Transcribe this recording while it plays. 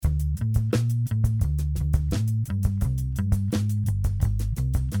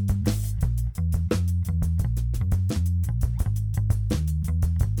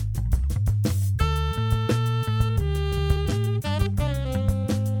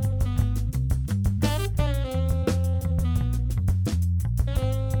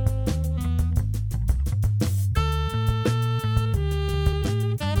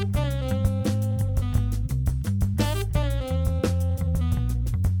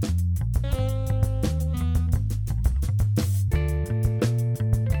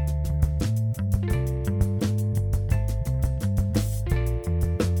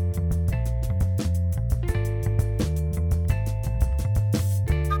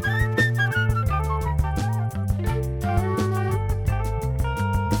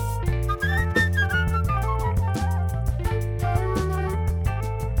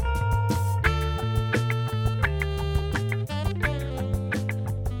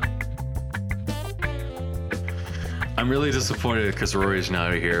I'm really disappointed because Rory's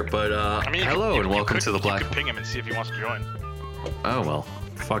not here. But hello and welcome to the Black. You could ping him and see if he wants to join. Oh well,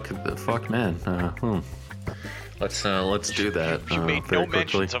 fuck, man. Let's do that. You made very no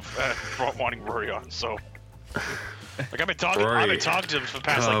quickly. mentions of wanting Rory on, so. Like I've been talking to him for the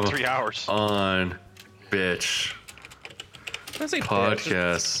past like 3 hours. On, bitch.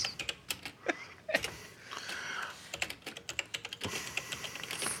 Podcast.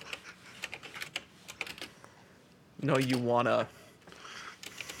 No, you wanna.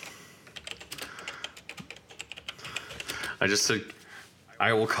 I just said,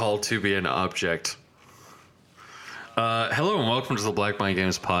 I will call to be an object. Hello and welcome to the Black Mind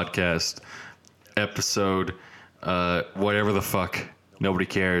Games podcast, episode, whatever the fuck, nobody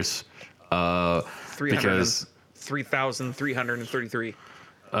cares. Because 3,333.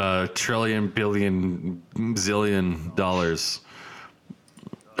 Trillion, billion, zillion dollars.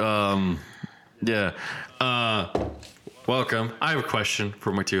 Yeah. Welcome. I have a question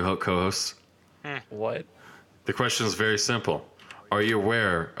for my two co-hosts. What? The question is very simple. Are you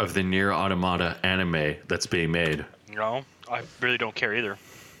aware of the Nier Automata anime that's being made? No, I really don't care either.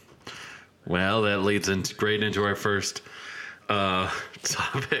 Well, that leads great into our first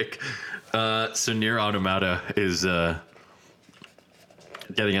topic. So Nier Automata is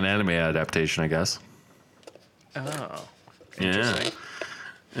getting an anime adaptation, I guess. Oh. Yeah.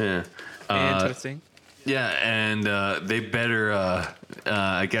 Yeah. Interesting. Yeah, and they better,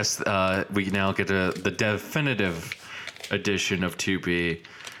 I guess we now get the definitive edition of 2B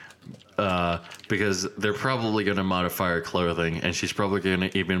because they're probably going to modify her clothing, and she's probably going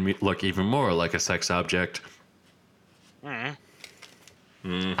to look even more like a sex object.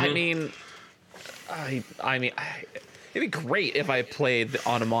 Mm-hmm. I mean, it'd be great if I played the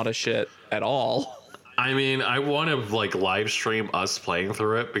Automata shit at all. I mean, I want to like live stream us playing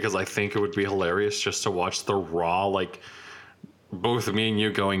through it because I think it would be hilarious just to watch the raw, like both me and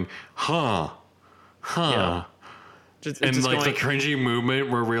you going, huh. Yeah. And like going, the cringy movement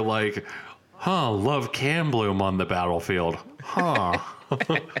where we're like, love can bloom on the battlefield.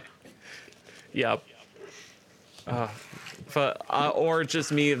 Yep. Or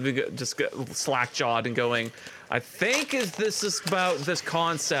just me just slack jawed and going, I think this is about this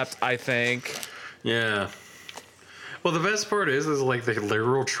concept, I think. Yeah. Well, the best part is like the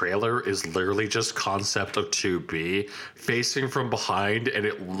literal trailer is literally just concept of 2B facing from behind, and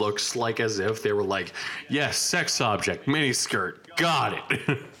it looks like as if they were like, yes, sex object, miniskirt, got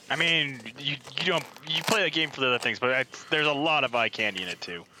it. I mean, you play the game for the other things, but there's a lot of eye candy in it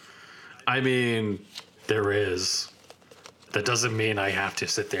too. I mean, there is. That doesn't mean I have to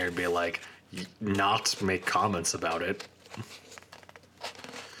sit there and be like, not make comments about it.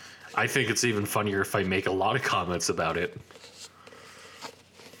 I think it's even funnier if I make a lot of comments about it.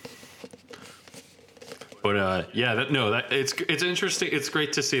 But it's interesting. It's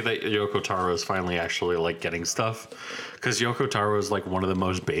great to see that Yoko Taro is finally actually like getting stuff, because Yoko Taro is like one of the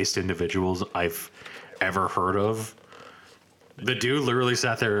most based individuals I've ever heard of. The dude literally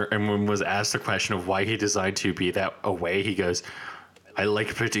sat there and when was asked the question of why he designed to be that away, he goes, "I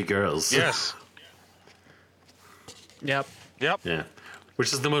like pretty girls." Yes. Yep. Yeah.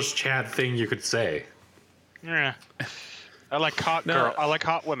 Which is the most Chad thing you could say. Yeah. I like hot girl. I like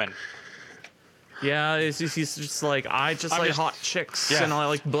hot women. Yeah, he's just like, I like hot chicks, and I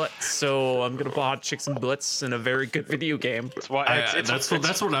like butts, so I'm gonna put hot chicks and butts in a very good video game. That's what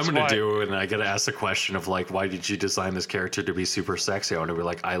I'm gonna do, and I gotta ask the question of like, why did you design this character to be super sexy? I want to be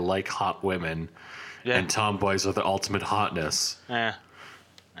like, I like hot women, and tomboys are the ultimate hotness. Yeah.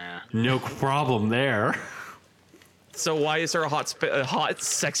 No problem there. So why is there a hot,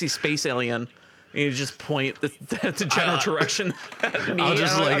 sexy space alien? And you just point the general direction at me. I'll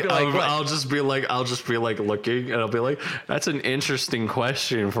just be like looking, and I'll be like, that's an interesting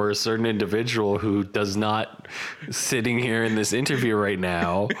question for a certain individual who does not sitting here in this interview right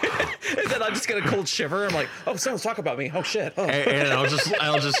now. And then I just get a cold shiver. I'm like, oh, someone's talking about me. Oh shit. Oh. And I'll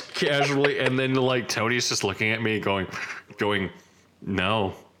just casually, and then like Tony's just looking at me, going,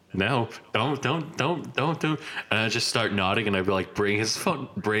 no. No, don't. And I just start nodding, and I'd be like, bring his phone,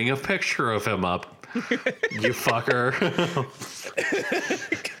 bring a picture of him up, you fucker.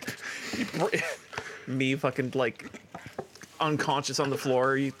 Me fucking like unconscious on the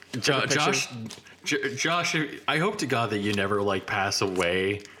floor. Josh, I hope to God that you never like pass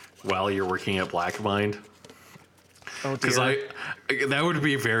away while you're working at Blackmind. Oh, because that would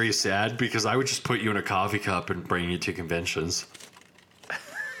be very sad, because I would just put you in a coffee cup and bring you to conventions.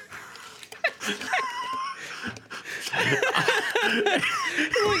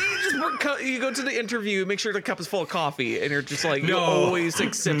 You go to the interview, make sure the cup is full of coffee, and you're just like, you always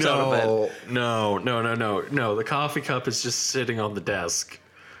take sips out of it. No. The coffee cup is just sitting on the desk.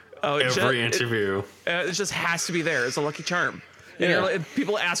 Oh, every interview. It just has to be there. It's a lucky charm. And if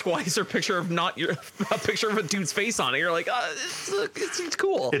people ask why is there a picture of a picture of a dude's face on it, you're like, it's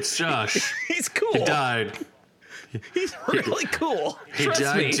cool. It's Josh. He's cool. He died. He's really cool. He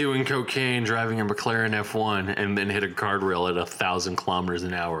died doing cocaine, driving a McLaren F1, and then hit a guardrail at 1,000 kilometers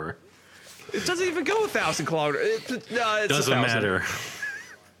an hour. It doesn't even go 1,000 kilometers. It's doesn't 1,000. matter.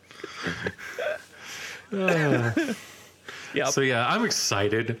 Yeah. So yeah, I'm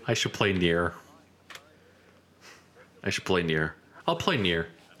excited. I should play Nier. I'll play Nier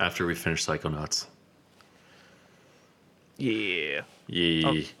after we finish Psychonauts. Yeah. Yeah.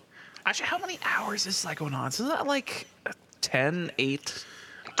 Oh. Actually, how many hours is Psychonauts? Is that like 10, 8?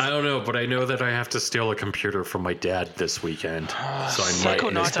 I don't know, but I know that I have to steal a computer from my dad this weekend. So I might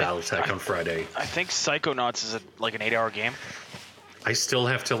miss Battletech on Friday. I think Psychonauts is like an 8-hour game. I still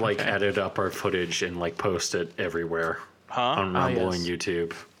have to edit up our footage and post it everywhere. On Rumble and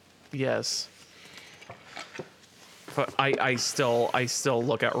YouTube. Yes. But I still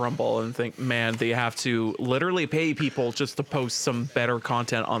look at Rumble and think, man, they have to literally pay people just to post some better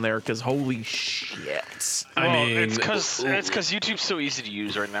content on there because holy shit. I mean, it's because YouTube's so easy to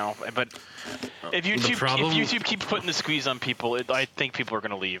use right now. But if YouTube keeps putting the squeeze on people, I think people are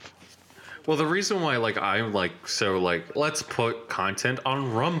gonna leave. Well, the reason why I'm let's put content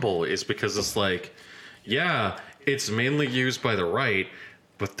on Rumble is because it's it's mainly used by the right,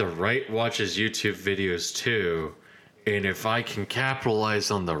 but the right watches YouTube videos too. And if I can capitalize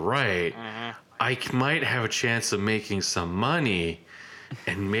on the right, I might have a chance of making some money,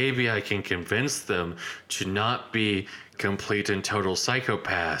 and maybe I can convince them to not be complete and total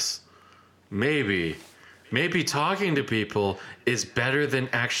psychopaths. Maybe talking to people is better than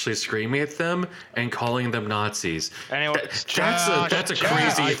actually screaming at them and calling them Nazis. Anyway, that's a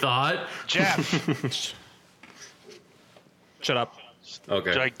crazy thought. Jeff. Shut up.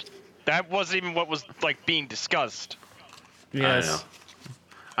 Okay. That wasn't even what was being discussed. Yes.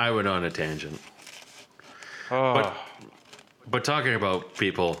 I went on a tangent. Oh. But talking about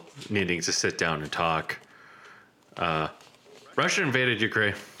people needing to sit down and talk, Russia invaded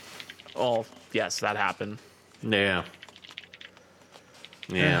Ukraine. Oh, yes, that happened. Yeah.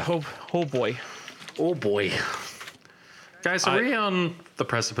 Oh boy. Oh boy. Guys, are we on the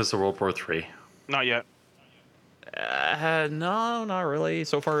precipice of World War III? Not yet. No, not really.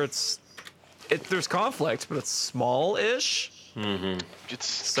 So far, there's conflict, but it's small-ish. Mm-hmm.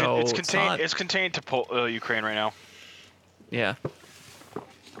 It's contained to Ukraine right now. Yeah.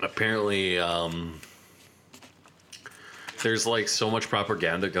 Apparently, there's so much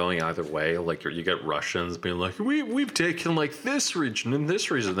propaganda going either way. You get Russians being like, we've taken this region and this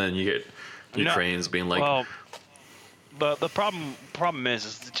region. Then you get Ukrainians being like, well, the problem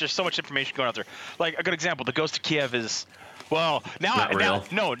is there's just so much information going out there. A good example, the Ghost of Kiev is. Well, now I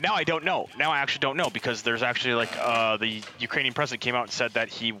don't know. Now I actually don't know because there's actually the Ukrainian president came out and said that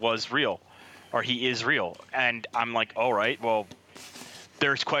he was real, or he is real, and I'm like, all right, well,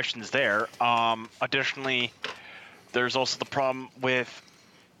 there's questions there. Additionally, there's also the problem with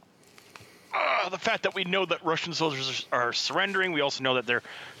the fact that we know that Russian soldiers are surrendering. We also know that their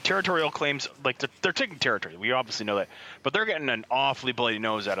territorial claims, they're taking territory. We obviously know that, but they're getting an awfully bloody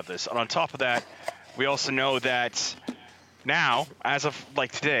nose out of this. And on top of that, we also know that. Now, as of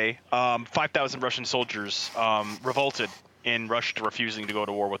today, 5,000 Russian soldiers revolted in Russia to refusing to go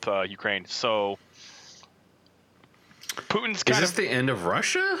to war with Ukraine. So, Putin's Is this the end of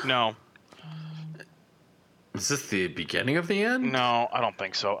Russia? No. Is this the beginning of the end? No, I don't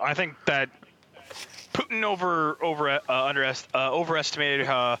think so. I think that Putin overestimated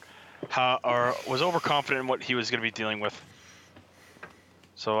or was overconfident in what he was going to be dealing with.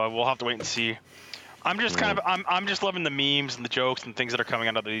 So we'll have to wait and see. I'm just I'm just loving the memes and the jokes and things that are coming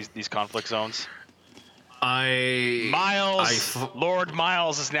out of these conflict zones. Lord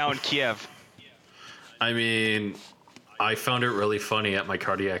Miles is now in Kiev. I mean, I found it really funny at my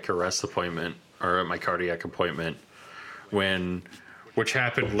cardiac arrest appointment, or at my cardiac appointment, which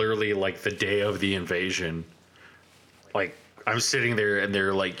happened literally the day of the invasion. I'm sitting there and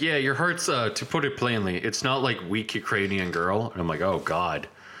they're like, yeah, your heart's, to put it plainly, it's not weak Ukrainian girl. And I'm like, oh God.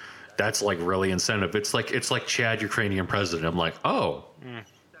 That's really incentive. It's like Chad, Ukrainian president. I'm like, oh,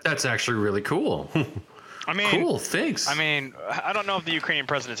 that's actually really cool. I mean, cool. Thanks. I mean, I don't know if the Ukrainian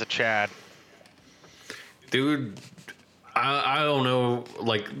president's a Chad. Dude, I don't know.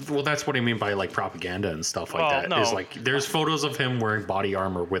 Well, that's what I mean by propaganda and stuff like that. No. Is there's photos of him wearing body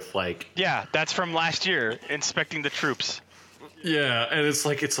armor with Yeah, that's from last year, inspecting the troops. Yeah, and it's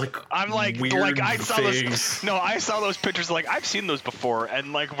like I'm like, weird I saw things. those. No, I saw those pictures. Like, I've seen those before,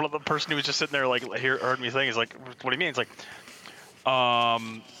 and like one of the person who was just sitting there, like, heard me saying, is like, what do you mean? It's like,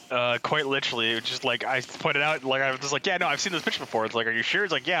 quite literally, it's just like I pointed out, like I was just like, yeah, no, I've seen those pictures before. It's like, are you sure?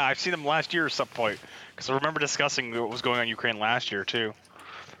 It's like, yeah, I've seen them last year at some point, because I remember discussing what was going on in Ukraine last year too.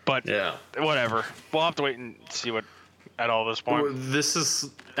 But Yeah. whatever. We'll have to wait and see what at all this point. This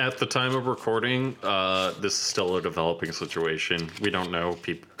is at the time of recording. This is still a developing situation. We don't know.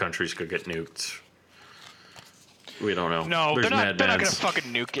 Countries could get nuked. We don't know. No, There's they're not gonna Mads.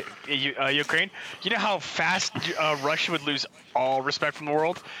 fucking nuke Ukraine. You know how fast Russia would lose all respect from the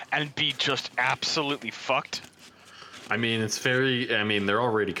world and be just absolutely fucked. I mean, they're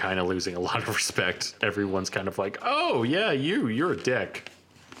already kind of losing a lot of respect. Everyone's kind of like, oh yeah, you're a dick.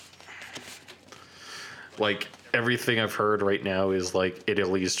 Like, everything I've heard right now is like it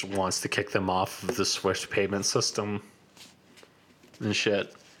at least wants to kick them off of the Swift payment system and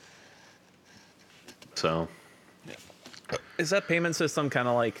shit. So, Is that payment system kind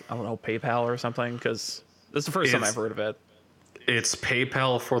of like, I don't know, PayPal or something? Because this is the first time I've heard of it. it's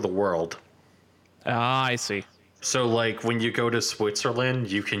PayPal for the world. Ah, I see. So, like, when you go to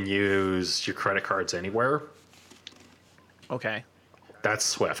Switzerland, you can use your credit cards anywhere. Okay. That's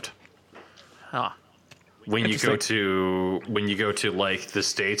Swift. Huh. When you Interesting. go to like the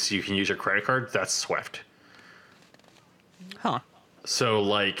States, you can use your credit card. That's Swift. Huh. So,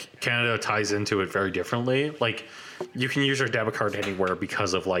 like, Canada ties into it very differently. Like, you can use your debit card anywhere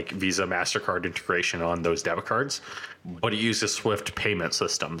because of like Visa, MasterCard integration on those debit cards, but it uses Swift payment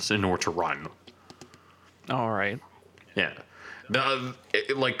systems in order to run. All right. Yeah.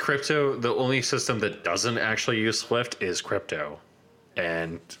 Like crypto, the only system that doesn't actually use Swift is crypto.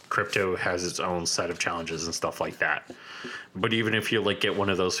 And crypto has its own set of challenges and stuff like that. But even if you like get one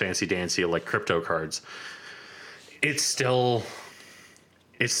of those fancy dancy like crypto cards, it still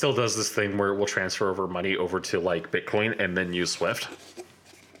does this thing where it will transfer over money over to like Bitcoin and then use Swift.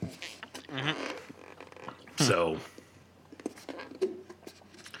 Mm-hmm. So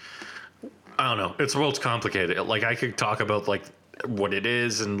I don't know. It's world's complicated. Like I could talk about like what it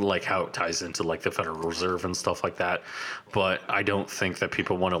is and like how it ties into like the Federal Reserve and stuff like that, but I don't think that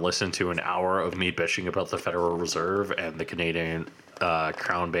people want to listen to an hour of me bitching about the Federal Reserve and the Canadian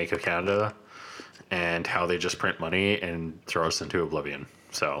Crown Bank of Canada and how they just print money and throw us into oblivion.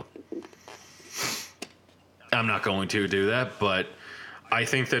 So I'm not going to do that, but I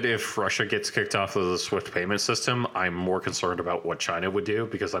think that if Russia gets kicked off of the SWIFT payment system, I'm more concerned about what China would do,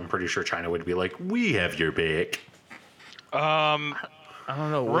 because I'm pretty sure China would be like, we have your back. I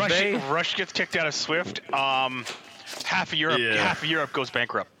don't know. Russia gets kicked out of SWIFT. Half of Europe goes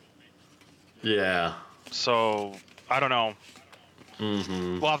bankrupt. Yeah. So I don't know.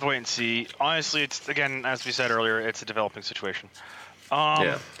 Mm-hmm. We'll have to wait and see. Honestly, it's again, as we said earlier, it's a developing situation.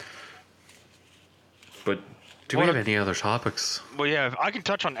 Yeah. But do we have any other topics? Well, yeah, I can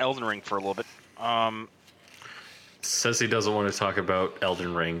touch on Elden Ring for a little bit. Says he doesn't want to talk about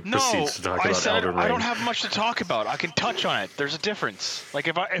Elden Ring. No, Proceeds to talk I about said Elden Ring. I don't have much to talk about. I can touch on it. There's a difference. Like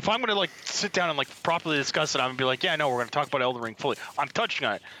if I'm gonna like sit down and like properly discuss it, I'm gonna be like, yeah, no, we're gonna talk about Elden Ring fully. I'm touching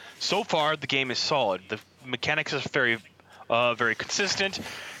on it. So far, the game is solid. The mechanics is very consistent.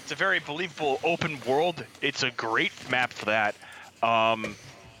 It's a very believable open world. It's a great map for that. A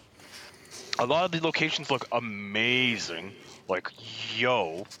lot of the locations look amazing. Like,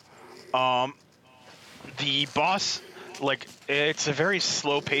 yo. The boss, like, it's a very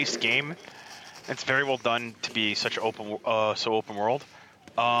slow-paced game. It's very well done to be such open world.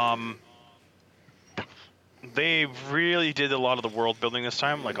 They really did a lot of the world building this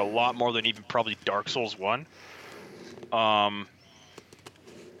time, like a lot more than even probably Dark Souls 1.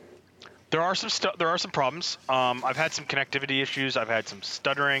 There are some problems. I've had some connectivity issues. I've had some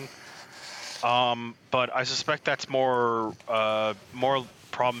stuttering. But I suspect that's more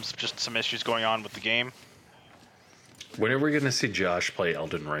problems, just some issues going on with the game. When are we going to see Josh play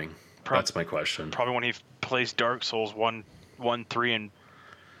Elden Ring? That's my question. Probably when he plays Dark Souls 1, 3, and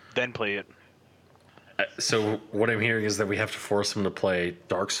then play it. So what I'm hearing is that we have to force him to play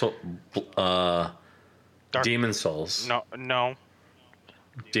Demon Souls. No.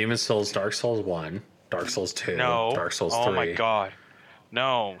 Demon Souls, Dark Souls 1, Dark Souls 2, No. Dark Souls 3. Oh my god.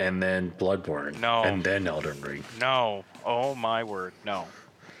 No. And then Bloodborne. No. And then Elden Ring. No. Oh my word. No.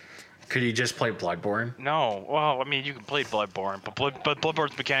 Could he just play Bloodborne? No. Well, I mean, you can play Bloodborne, but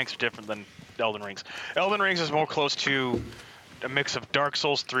Bloodborne's mechanics are different than Elden Ring's. Elden Ring's is more close to a mix of Dark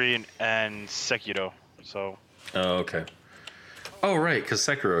Souls 3 and Sekiro. So. Oh, okay. Oh, right, because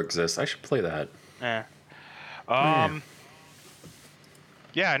Sekiro exists. I should play that. Yeah.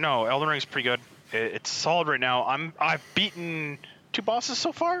 Yeah, no, Elden Ring's pretty good. It's solid right now. I've beaten 2 bosses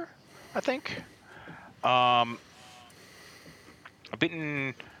so far, I think. I've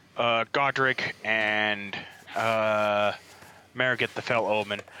beaten Godric and Margit the Fell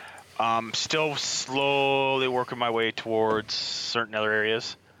Omen. Still slowly working my way towards certain other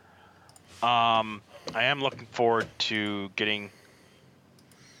areas. I am looking forward to getting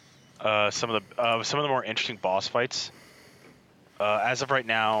some of the more interesting boss fights. As of right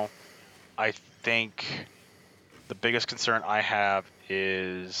now, I think the biggest concern I have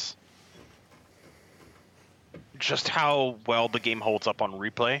is just how well the game holds up on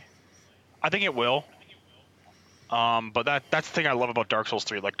replay. I think it will. But that's the thing I love about Dark Souls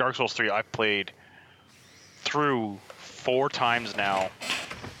 3. Like Dark Souls 3, I've played through 4 times now.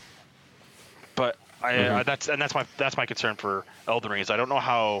 But that's my concern for Elden Ring is I don't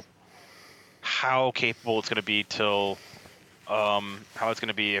know how capable it's going to be till how it's going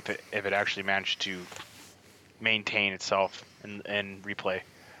to be if it actually managed to maintain itself and replay.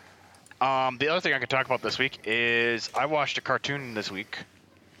 The other thing I could talk about this week is I watched a cartoon this week.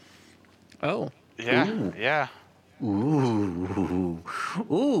 Oh. Yeah, Ooh. yeah. Ooh.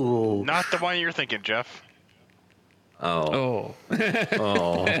 Not the one you're thinking, Jeff. Oh.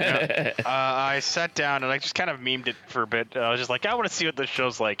 Oh. I sat down and I just kind of memed it for a bit. I was just like, I want to see what this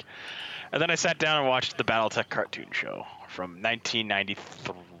show's like. And then I sat down and watched the BattleTech cartoon show from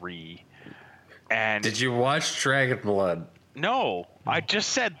 1993. And Did you watch Dragon Blood? no, I just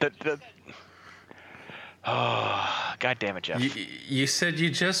said that. Oh, God damn it, Jeff. You said you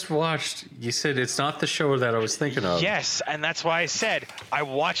just watched. You said it's not the show that I was thinking of. Yes, and that's why I said I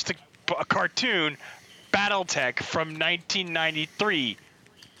watched a cartoon, BattleTech from 1993.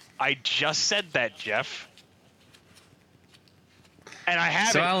 I just said that, Jeff. And I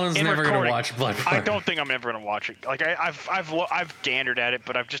haven't. So Alan's in never recording. gonna watch Bloodborne. I don't think I'm ever gonna watch it. Like I've gandered at it,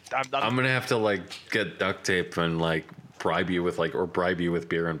 but I'm gonna have to like get duct tape and like bribe you with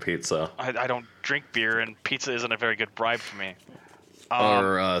beer and pizza. I don't drink beer, and pizza isn't a very good bribe for me.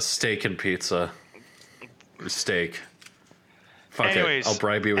 Or steak and pizza. Or steak. Fuck it. I'll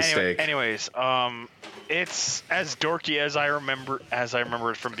bribe you with steak. Anyways, it's as dorky as I remember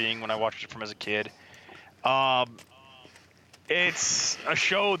it from being when I watched it from as a kid. It's a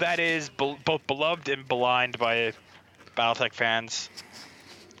show that is both beloved and maligned by BattleTech fans.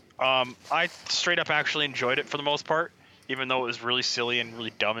 I straight up actually enjoyed it for the most part, even though it was really silly and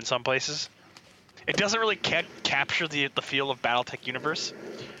really dumb in some places. It doesn't really capture the feel of BattleTech universe,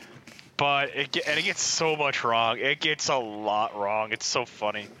 but it gets so much wrong. It gets a lot wrong. It's so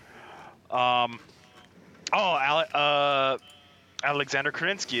funny. Alexander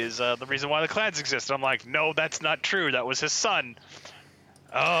Krinsky is the reason why the clans exist. I'm like, no, that's not true. That was his son.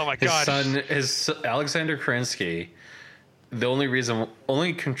 Oh my god. His Alexander Krinsky. The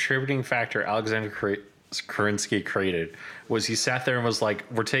only contributing factor Alexander Krinsky created was he sat there and was like,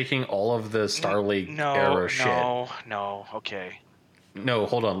 "We're taking all of the Star League era shit." No, okay. No,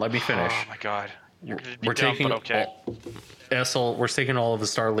 hold on. Let me finish. Oh my god. We're taking okay. we're taking all of the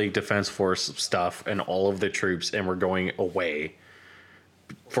Star League Defense Force stuff and all of the troops, and we're going away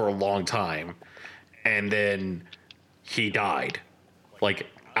for a long time, and then he died. Like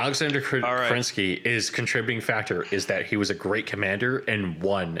Alexander Krinsky is contributing factor is that he was a great commander and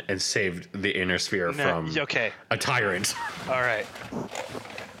won and saved the Inner Sphere from a tyrant. All right.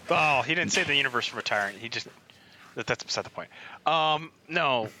 Oh, he didn't save the universe from a tyrant. He just that's beside the point.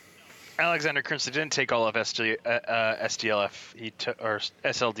 No. Alexander Krinsky didn't take all of SDLF. Or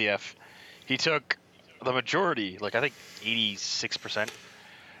SLDF. He took the majority, like I think 86%.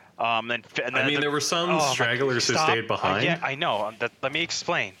 There were some stragglers who stayed behind. Yeah, I know. Let me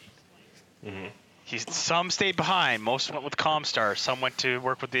explain. Mm-hmm. Some stayed behind. Most went with Comstar. Some went to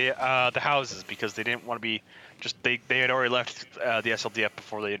work with the houses because they didn't want to be just they had already left the SLDF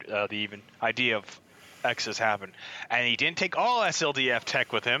before the even idea of X's happened. And he didn't take all SLDF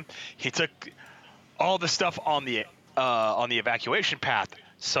tech with him. He took all the stuff on the evacuation path.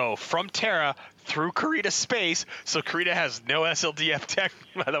 So from Terra through Karita space, so Karita has no SLDF tech,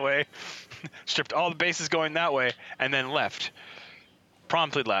 by the way. Stripped all the bases going that way, and then left.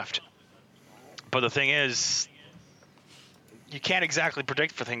 Promptly left. But the thing is, you can't exactly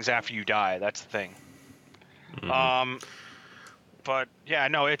predict for things after you die. That's the thing. Mm-hmm. But yeah,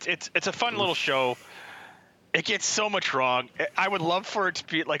 no, it's a fun little show. It gets so much wrong. I would love for it to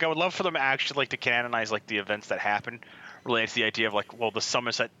be like I would love for them actually to canonize like the events that happen related to the idea of like, well, the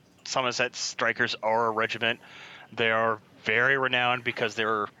Somerset Strikers are a regiment. They are very renowned because they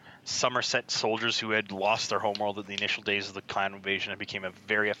were Somerset soldiers who had lost their homeworld in the initial days of the clan invasion and became a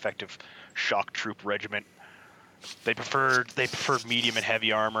very effective shock troop regiment. They preferred medium and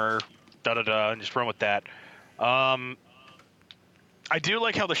heavy armor and just run with that. I do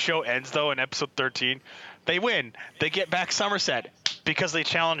like how the show ends though in episode 13. They win. They get back Somerset because they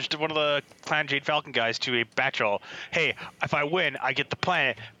challenged one of the Clan Jade Falcon guys to a battle. Hey, if I win, I get the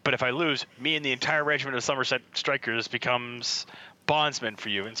planet, but if I lose, me and the entire regiment of Somerset strikers becomes bondsmen for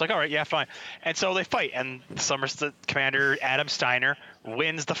you. And it's like, all right, yeah, fine. And so they fight, and the Somerset commander Adam Steiner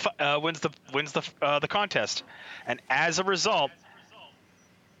wins the contest, and as a result,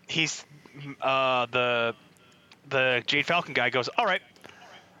 he's the Jade Falcon guy goes, all right,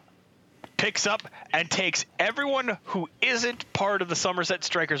 picks up and takes everyone who isn't part of the Somerset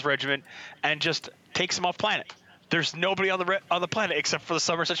Strikers regiment and just takes them off planet. There's nobody on the planet except for the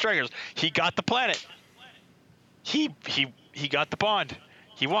Somerset Strikers. He got the planet. He got the bond.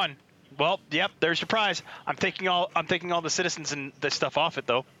 He won. Well, yep, there's your prize. I'm taking all the citizens and this stuff off it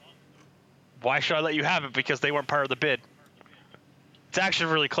though. Why should I let you have it? Because they weren't part of the bid. It's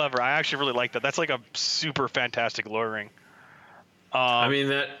actually really clever. I actually really like that. That's like a super fantastic lawyering. I mean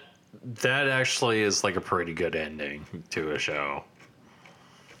that actually is like a pretty good ending to a show.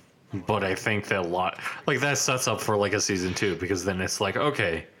 But I think that that sets up for like a season 2, because then it's like,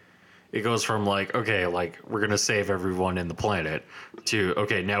 okay, it goes from like, okay, like we're gonna save everyone in the planet to,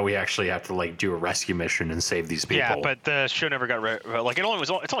 okay, now we actually have to like do a rescue mission and save these people. Yeah, but the show never got like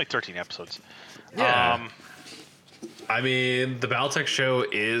it's only 13 episodes. Yeah. I mean, the Battletech show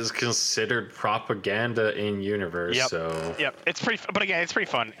is considered propaganda in universe, so yep, it's pretty. But again, it's pretty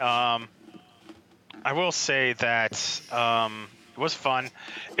fun. I will say that it was fun.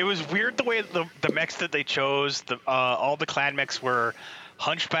 It was weird the way the mechs that they chose. All the clan mechs were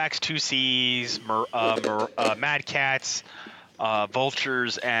Hunchbacks, 2Cs, Mad Cats,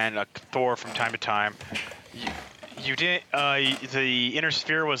 Vultures, and Thor from time to time. You didn't. The Inner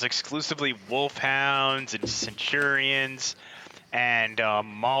Sphere was exclusively Wolfhounds and Centurions and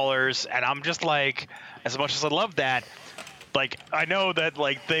Maulers, and I'm just like, as much as I love that, like I know that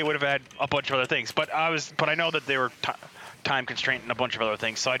like they would have had a bunch of other things, but I know that they were time constraint and a bunch of other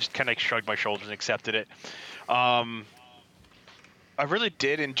things, so I just kind of shrugged my shoulders and accepted it. I really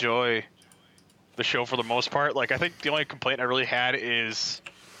did enjoy the show for the most part. Like I think the only complaint I really had is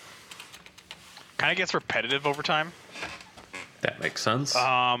kind of gets repetitive over time. That makes sense.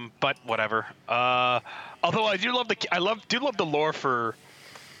 But whatever. Although I do love the lore for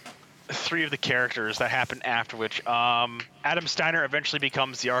 3 of the characters that happen after which. Adam Steiner eventually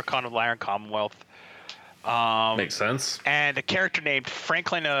becomes the Archon of the Iron Commonwealth. Makes sense. And a character named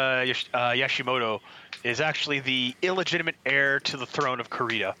Franklin Yashimoto is actually the illegitimate heir to the throne of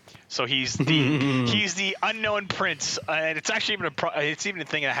Kurita. So he's the unknown prince, and it's actually even a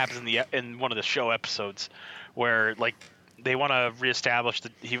thing that happens in one of the show episodes, where like they want to reestablish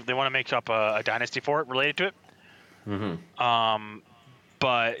they want to make up a dynasty for it related to it. Mm-hmm.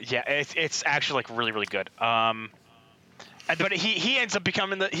 But yeah, it's actually like really really good. But he ends up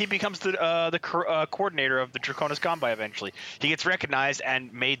becoming the coordinator of the Draconis Combine eventually. He gets recognized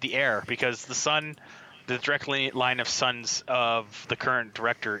and made the heir because the direct line of sons of the current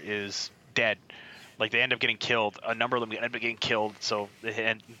director is dead. Like they end up getting killed. A number of them end up getting killed. So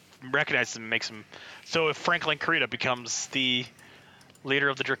and recognizes them and makes him. So if Franklin Kurita becomes the leader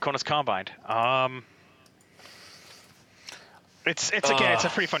of the Draconis Combine, it's a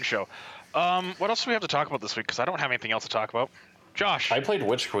pretty fun show. What else do we have to talk about this week? Because I don't have anything else to talk about. Josh, I played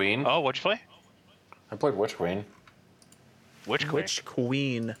Witch Queen. Oh, what'd you play? I played Witch Queen. Witch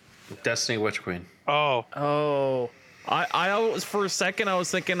Queen. Destiny Witch Queen. Oh. I was for a second I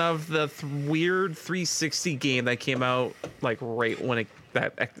was thinking of the weird 360 game that came out like right when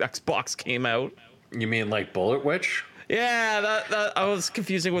that Xbox came out. You mean like Bullet Witch? Yeah, that I was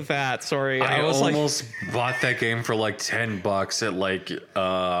confusing with that. Sorry. I almost bought that game for like $10 at like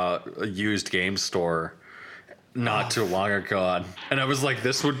a used game store not too long ago, and I was like,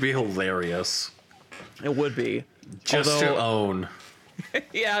 this would be hilarious. It would be just to own.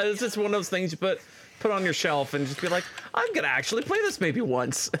 Yeah, it's just one of those things you put on your shelf and just be like, I'm gonna actually play this maybe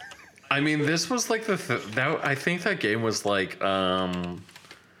once. I mean, this was like I think that game was like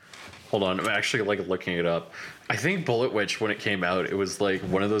hold on, I'm actually like looking it up. I think Bullet Witch, when it came out, it was like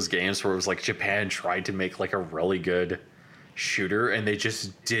one of those games where it was like Japan tried to make like a really good shooter and they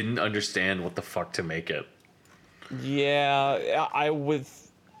just didn't understand what the fuck to make it. Yeah, I would,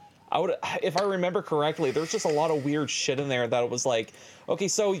 if I remember correctly, there's just a lot of weird shit in there that was like, okay,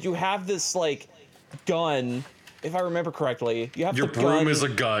 so you have this like gun, if I remember correctly, you have your broom is a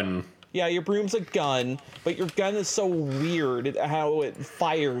gun. Yeah, your broom's a gun, but your gun is so weird how it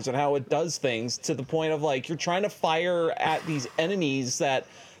fires and how it does things to the point of like you're trying to fire at these enemies that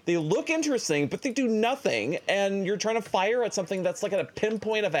they look interesting, but they do nothing. And you're trying to fire at something that's like at a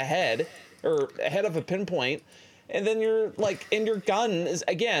pinpoint of a head, or ahead of a pinpoint. And then you're like, and your gun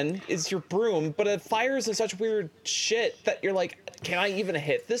is your broom, but it fires in such weird shit that you're like, can I even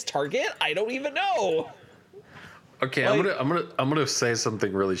hit this target? I don't even know. Okay, like, I'm gonna say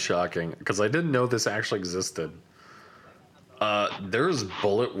something really shocking because I didn't know this actually existed. There's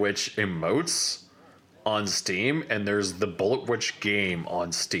Bullet Witch emotes on Steam, and there's the Bullet Witch game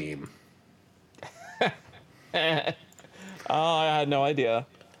on Steam. Oh, I had no idea.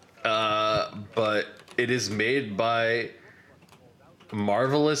 But it is made by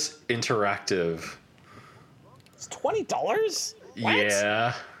Marvelous Interactive. It's $20?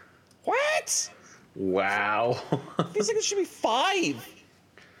 Yeah. What? Wow. Feels like it should be $5.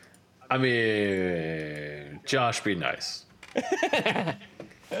 I mean, Josh, be nice.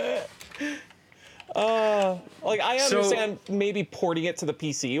 Like, I understand maybe porting it to the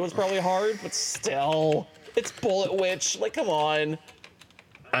PC was probably hard, but still, it's Bullet Witch. Like, come on.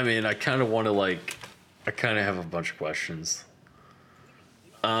 I mean, I kind of want to, like, I kind of have a bunch of questions.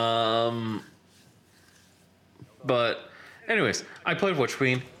 But, anyways, I played Witch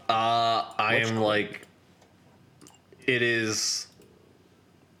Queen. Like, it is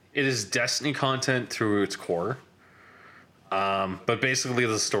Destiny content through its core. But basically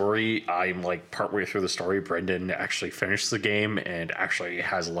the story, I'm like partway through the story. Brendan actually finished the game and actually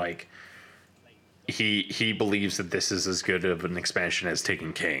has like, he believes that this is as good of an expansion as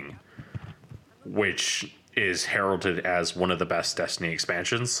Taken King, which is heralded as one of the best Destiny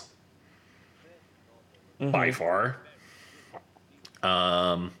expansions by far.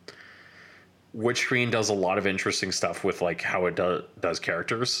 Witch Queen does a lot of interesting stuff with like how it does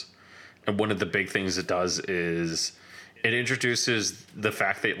characters, and one of the big things it does is it introduces the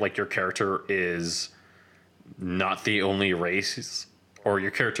fact that like your character is not the only race, or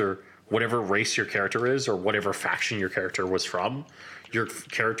your character, whatever race your character is, or whatever faction your character was from, your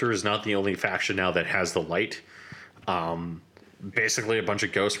character is not the only faction now that has the light. Basically a bunch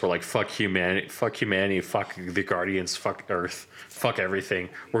of ghosts were like, fuck humanity, fuck the Guardians, fuck Earth, fuck everything.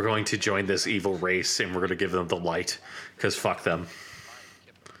 We're going to join this evil race and we're going to give them the light because fuck them.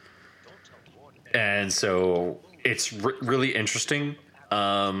 And so it's really interesting.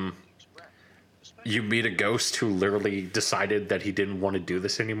 You meet a ghost who literally decided that he didn't want to do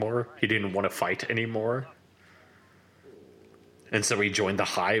this anymore. He didn't want to fight anymore. And so he joined the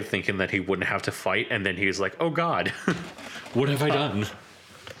Hive thinking that he wouldn't have to fight. And then he was like, oh God, what have I done?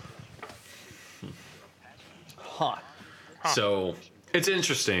 Huh. So it's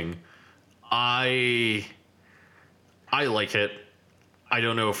interesting. I like it. I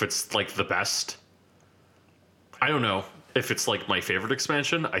don't know if it's like the best. I don't know if it's like my favorite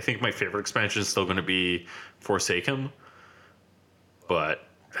expansion. I think my favorite expansion is still going to be Forsaken. But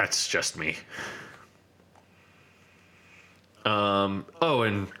that's just me. Oh,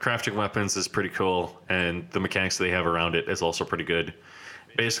 and crafting weapons is pretty cool, and the mechanics they have around it is also pretty good.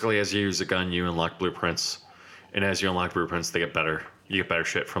 Basically, as you use a gun, you unlock blueprints, and as you unlock blueprints, they get better. You get better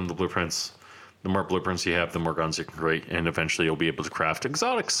shit from the blueprints. The more blueprints you have, the more guns you can create, and eventually you'll be able to craft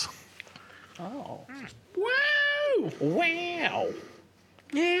exotics. Oh. Wow! Wow!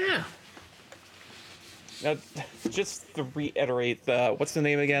 Yeah! Now, just to reiterate, what's the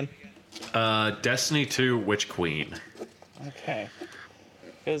name again? Destiny 2 Witch Queen. Okay.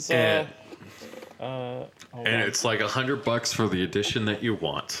 Because, and it's like $100 for the edition that you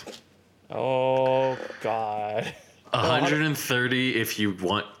want. Oh, God. 130 if you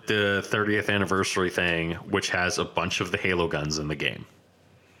want the 30th anniversary thing, which has a bunch of the Halo guns in the game.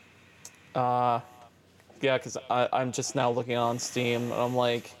 Yeah, because I'm just now looking on Steam, and I'm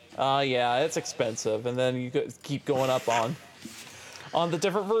like, yeah, it's expensive. And then you keep going up on the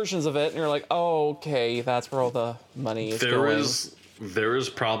different versions of it, and you're like, oh, okay, that's where all the money is going. There is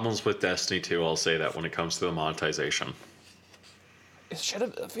problems with Destiny 2, I'll say that, when it comes to the monetization. It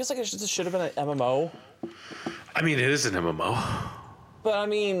feels like it should have been an MMO. I mean, it is an MMO. But, I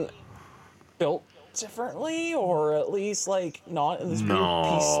mean, built differently, or at least, like, not in this weird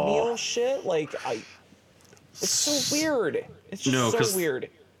piecemeal shit? Like, it's so weird. It's just so weird.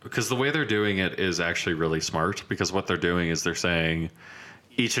 Because the way they're doing it is actually really smart, because what they're doing is they're saying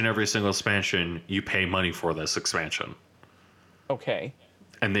each and every single expansion, you pay money for this expansion. Okay.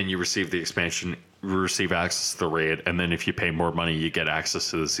 And then you receive the expansion, receive access to the raid, and then if you pay more money, you get access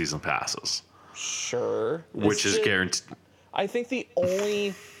to the season passes. Sure. Which is guaranteed. I think the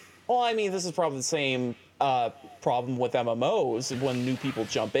only... Well, I mean, this is probably the same problem with MMOs when new people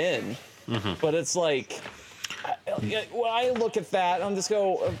jump in. Mm-hmm. But it's like... when I look at that, I'm just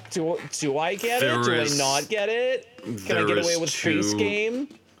go, do I get it? Do I not get it? Can I get away with base game?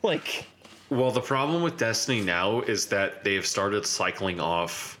 Like, Well, the problem with Destiny now is that they've started cycling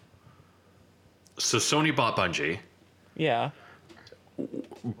off. So Sony bought Bungie, yeah.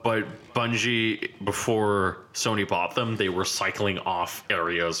 but Bungie, before Sony bought them, they were cycling off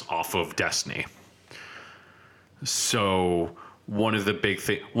areas off of Destiny. So one of the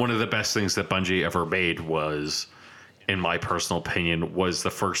best things that Bungie ever made was, in my personal opinion, was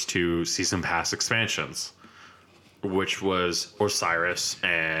the first two season pass expansions, which was Osiris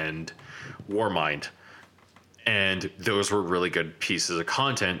and Warmind. And those were really good pieces of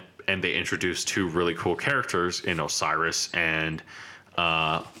content, and they introduced two really cool characters in Osiris and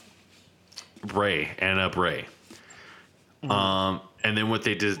Anna Bray. And then what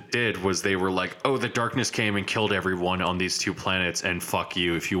they did was they were like, oh, the darkness came and killed everyone on these two planets, and fuck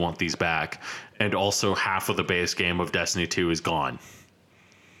you if you want these back. And also half of the base game of Destiny 2 is gone.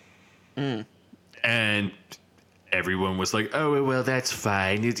 And everyone was like, oh, well, that's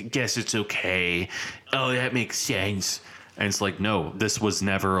fine. I guess it's okay. Oh, that makes sense. And it's like, no, this was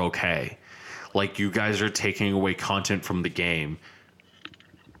never okay. Like, you guys are taking away content from the game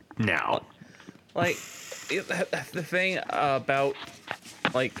now. Like, the thing about,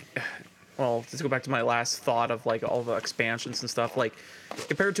 like, well, just go back to my last thought of, like, all the expansions and stuff. Like,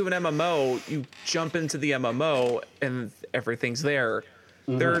 compared to an MMO, you jump into the MMO and everything's there.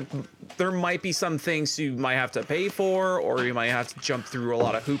 There might be some things you might have to pay for, or you might have to jump through a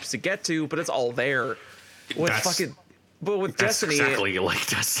lot of hoops to get to, but it's all there. But with Destiny, exactly like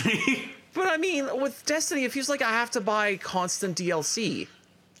Destiny. But I mean, with Destiny, it feels like I have to buy constant DLC.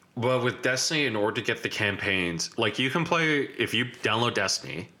 Well, with Destiny, in order to get the campaigns, like, you can play, if you download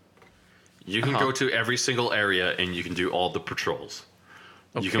Destiny, you can go to every single area and you can do all the patrols.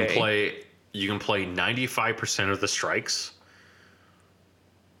 Okay. You can play 95% of the strikes.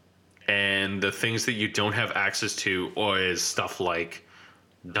 And the things that you don't have access to is stuff like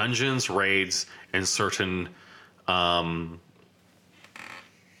dungeons, raids, and certain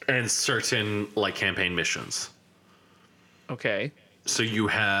like campaign missions. Okay. So you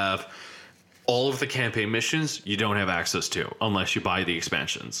have all of the campaign missions you don't have access to unless you buy the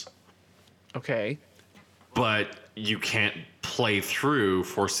expansions. Okay. But you can't play through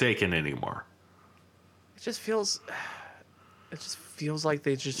Forsaken anymore. It just feels like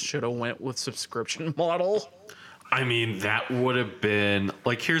they just should have went with subscription model. I mean, that would have been,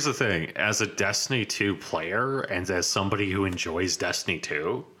 like, here's the thing. As a Destiny 2 player and as somebody who enjoys Destiny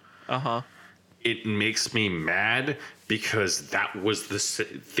 2, it makes me mad because that was they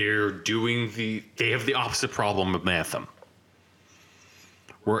have the opposite problem of Anthem.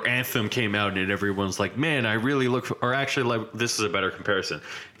 Where Anthem came out and everyone's like, man, I really or actually, like, this is a better comparison.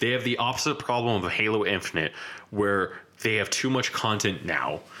 They have the opposite problem of Halo Infinite, where they have too much content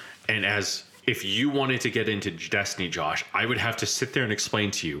now. And if you wanted to get into Destiny, Josh, I would have to sit there and explain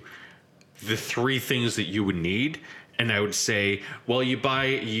to you the three things that you would need. And I would say, well, you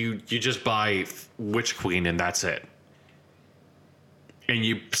just buy Witch Queen and that's it. And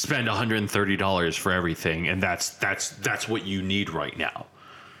you spend $130 for everything, and that's what you need right now.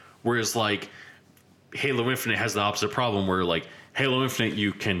 Whereas, like, Halo Infinite has the opposite problem, where, like, Halo Infinite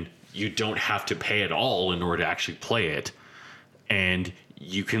you don't have to pay at all in order to actually play it, and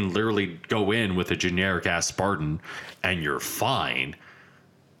you can literally go in with a generic ass Spartan and you're fine.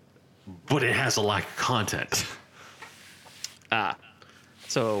 But it has a lack of content.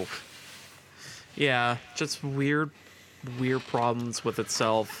 So yeah, just weird problems with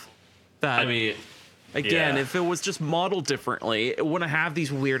itself. That, I mean, again, yeah. if it was just modeled differently, it wouldn't have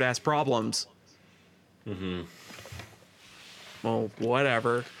these weird ass problems. Well,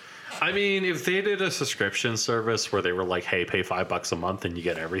 whatever. I mean, if they did a subscription service where they were like, hey, pay $5 a month and you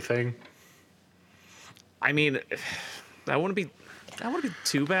get everything. I mean, that wouldn't be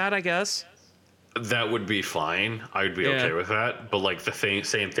too bad, I guess. That would be fine. I would be okay with that. But, like, same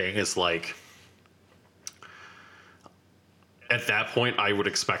thing is, like, at that point, I would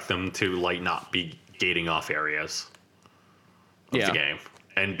expect them to, like, not be gating off areas of the game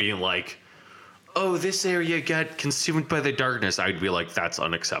and being like, oh, this area got consumed by the darkness. I'd be like, that's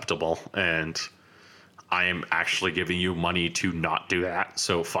unacceptable. And I am actually giving you money to not do that.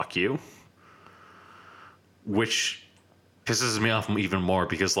 So fuck you. Which pisses me off even more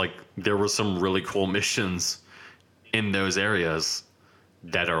because, like, there were some really cool missions in those areas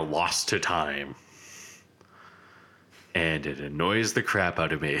that are lost to time. And it annoys the crap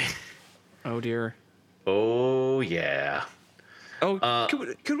out of me. Oh, dear. Oh, yeah. Oh,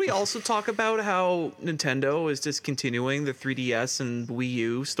 could we also talk about how Nintendo is discontinuing the 3DS and Wii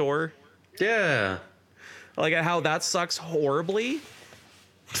U store? Yeah. Like, how that sucks horribly.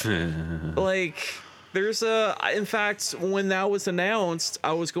 Like, There's in fact, when that was announced,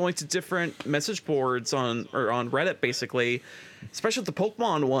 I was going to different message boards on Reddit, basically, especially the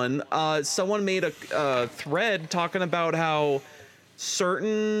Pokemon one. Someone made a thread talking about how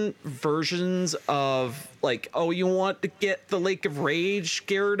certain versions of, like, oh, you want to get the Lake of Rage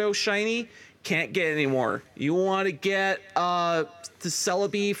Gyarados shiny, can't get anymore. You want to get the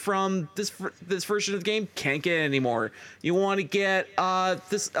Celebi from this version of the game, can't get anymore. You want to get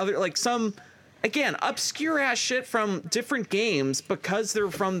this other, like, some, again, obscure ass shit from different games because they're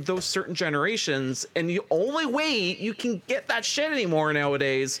from those certain generations, and the only way you can get that shit anymore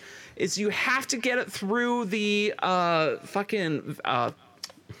nowadays is you have to get it through the fucking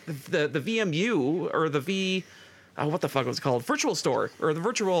the VMU or the what the fuck was it called? Virtual store, or the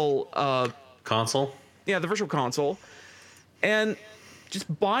virtual console. Yeah, the virtual console, and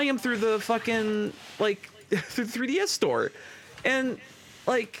just buy them through the fucking, like, through the 3DS store, and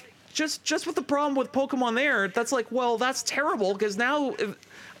like just with the problem with Pokemon there, that's like, well, that's terrible, because now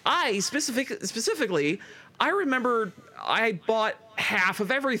I specifically I remember I bought half of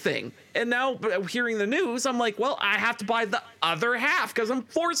everything, and now hearing the news, I'm like, well, I have to buy the other half because I'm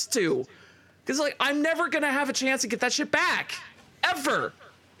forced to, because, like, I'm never gonna have a chance to get that shit back ever.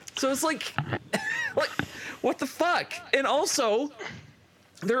 So it's like, like, what the fuck? And also,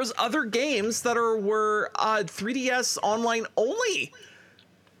 there's other games that were 3DS online only,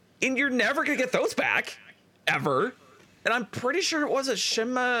 and you're never gonna get those back ever. And I'm pretty sure it was a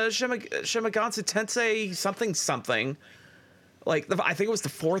Shimagami Tensei something. Like, I think it was the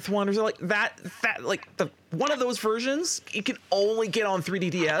fourth one or something like that. Like, one of those versions you can only get on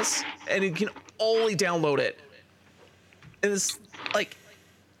 3DS, and you can only download it. And it's like,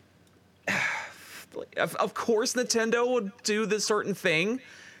 of course Nintendo would do this certain thing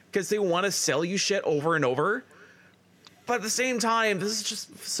because they want to sell you shit over and over. But at the same time, this is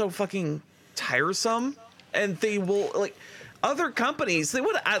just so fucking tiresome. And they will, like, other companies, they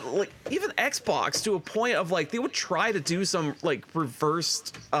would, like, even Xbox, to a point of, like, they would try to do some, like,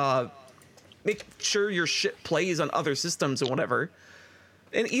 reversed, make sure your shit plays on other systems and whatever.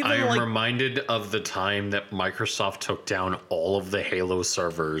 And even, I'm reminded of the time that Microsoft took down all of the Halo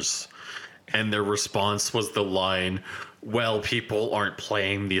servers, and their response was the line, well, people aren't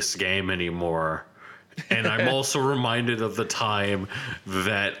playing this game anymore. And I'm also reminded of the time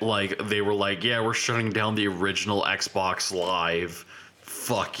that, like, they were like, yeah, we're shutting down the original Xbox Live.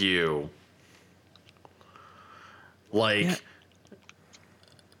 Fuck you. Like, yeah.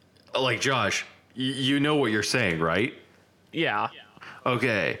 Like, Josh, you know what you're saying, right? Yeah.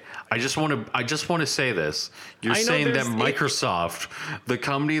 Okay. I just want to say this. You're saying that Microsoft, the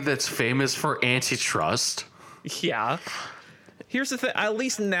company that's famous for antitrust. Yeah. Here's the thing, at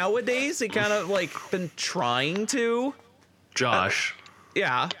least nowadays, they kind of, like, been trying to. Josh.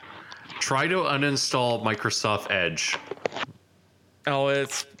 Yeah. Try to uninstall Microsoft Edge. Oh,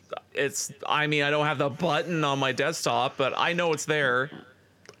 it's, I mean, I don't have the button on my desktop, but I know it's there.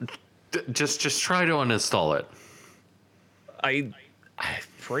 Just try to uninstall it.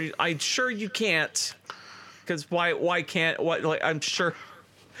 I'm sure you can't. Because why can't, what, like, I'm sure.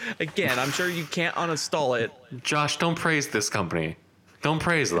 Again, I'm sure you can't uninstall it. Josh, don't praise this company. Don't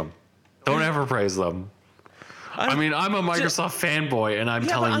praise them. Don't ever praise them. I mean, I'm a Microsoft fanboy, and I'm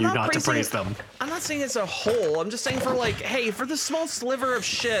telling you not to praise them. I'm not saying it's a whole. I'm just saying for, like, hey, for the small sliver of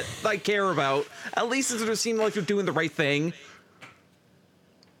shit that I care about, at least it seems like you're doing the right thing.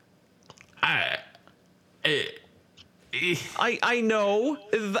 I know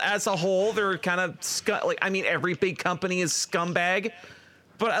as a whole they're kind of like, I mean, every big company is scumbag.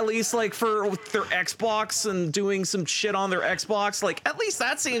 But at least, like, for their Xbox and doing some shit on their Xbox, like, at least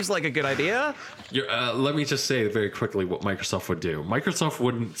that seems like a good idea. Let me just say very quickly what Microsoft would do. Microsoft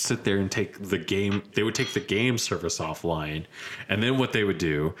wouldn't sit there and take the game. They would take the game service offline. And then what they would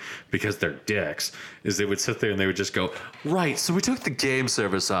do, because they're dicks, is they would sit there and they would just go, right, so we took the game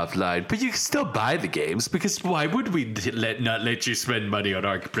service offline, but you can still buy the games, because why would we not let you spend money on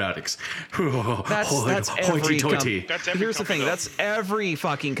our products? That's every company. Here's the thing, though. that's every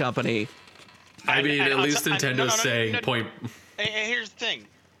fucking company. I mean, at least Nintendo's saying point. And here's the thing,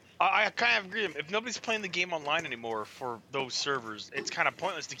 I kind of agree. If nobody's playing the game online anymore for those servers, it's kind of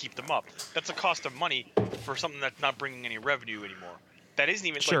pointless to keep them up. That's a cost of money for something that's not bringing any revenue anymore. That isn't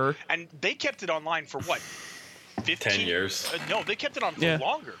even sure. Like, and they kept it online for what? 10 years. No, they kept it on for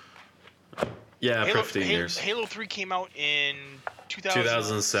longer. Yeah, 15 years. Halo 3 came out in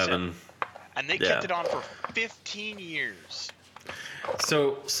 2007. And they kept it on for 15 years.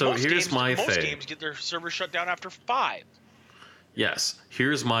 So here's my thing. Most games get their servers shut down after 5. Yes,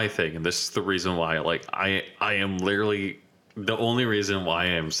 here's my thing, and this is the reason why. Like, I am literally the only reason why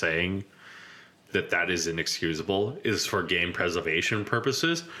I am saying that is inexcusable is for game preservation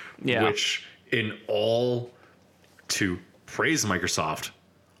purposes, Yeah. which in all, to praise Microsoft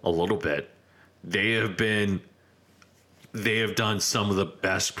a little bit, they have done some of the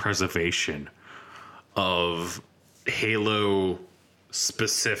best preservation of Halo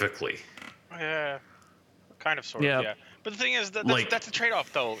specifically. Yeah, kind of, sort Yeah. of, yeah. But the thing is, that's a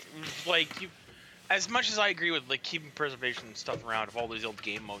trade-off, though. Like, as much as I agree with like keeping preservation and stuff around of all these old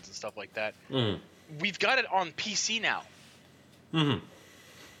game modes and stuff like that, we've got it on PC now. Mm-hmm.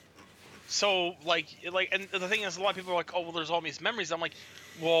 So and the thing is, a lot of people are like, oh, well, there's all these memories. I'm like,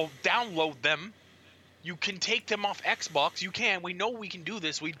 well, download them. You can take them off Xbox. You can. We know we can do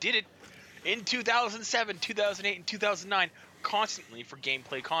this. We did it in 2007, 2008, and 2009 constantly for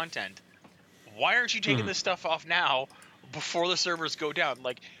gameplay content. Why aren't you taking this stuff off now before the servers go down?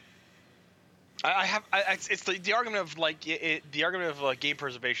 Like, it's the argument of like the argument of game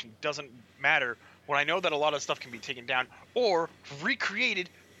preservation doesn't matter when I know that a lot of stuff can be taken down or recreated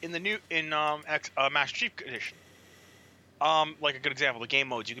in the new Master Chief Edition. Like a good example, the game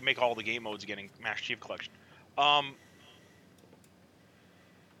modes. You can make all the game modes again in Master Chief Collection.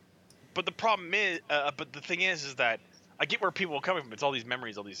 But the problem is, but the thing is that I get where people are coming from. It's all these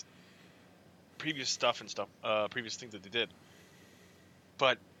memories, all these previous stuff, previous things that they did.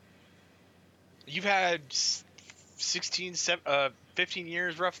 But you've had 15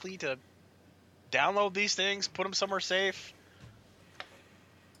 years roughly to download these things, put them somewhere safe.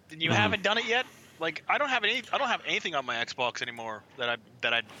 And you haven't done it yet. Like, I don't have anything on my Xbox anymore that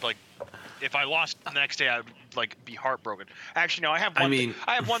I'd like. If I lost the next day, I'd like be heartbroken. Actually, no, I have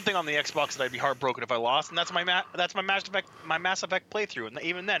one thing on the Xbox that I'd be heartbroken if I lost, and that's my Mass Effect playthrough. And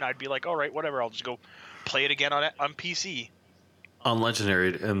even then, I'd be like, all right, whatever, I'll just go play it again on PC. On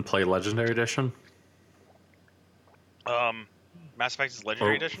Legendary and play Legendary Edition. Mass Effect is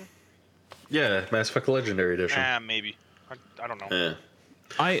Legendary Edition. Yeah, Mass Effect Legendary Edition. Maybe. I don't know.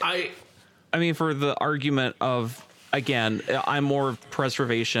 I mean, for the argument of, again, I'm more of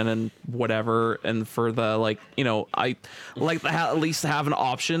preservation and whatever, and for the, like, you know, I like to at least have an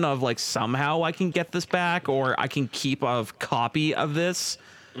option of, like, somehow I can get this back, or I can keep a copy of this,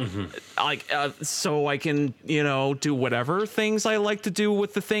 like, so I can, you know, do whatever things I like to do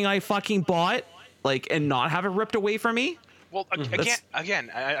with the thing I fucking bought, like, and not have it ripped away from me. Well, I get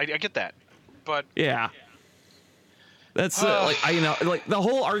that, but yeah. That's like, I, you know, like the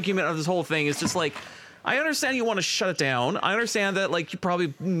whole argument of this whole thing is just like, I understand you want to shut it down. I understand that, like,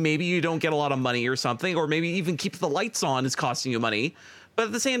 maybe you don't get a lot of money or something, or maybe even keep the lights on is costing you money. But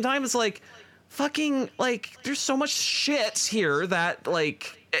at the same time, it's like, fucking, like, there's so much shit here that,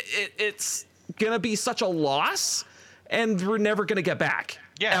 like, it's gonna be such a loss, and we're never gonna get back.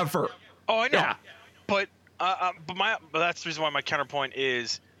 Yeah. Ever. Oh, I know. Yeah. But that's the reason why my counterpoint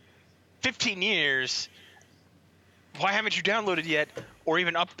is 15 years. Why haven't you downloaded yet, or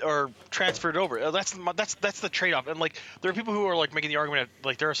even transferred over? That's the trade-off. And like, there are people who are like making the argument.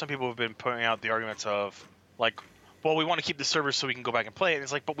 Like, there are some people who have been pointing out the arguments of like, well, we want to keep the servers so we can go back and play it. And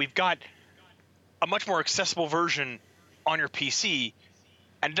it's like, but we've got a much more accessible version on your PC,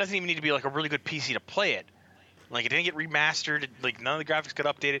 and it doesn't even need to be like a really good PC to play it. Like, it didn't get remastered. Like, none of the graphics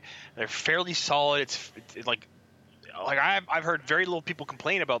got updated. They're fairly solid. It's like I've heard very little people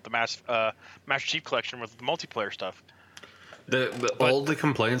complain about the Master Chief Collection with the multiplayer stuff. All the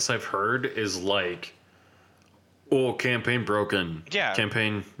complaints I've heard is like, oh, campaign broken. Yeah.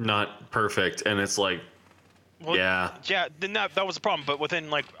 Campaign not perfect. And it's like, well, yeah. Yeah, then that was the problem. But within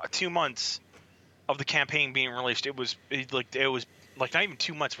like 2 months of the campaign being released, it was not even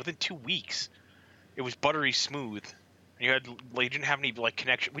 2 months. Within 2 weeks, it was buttery smooth. You didn't have any like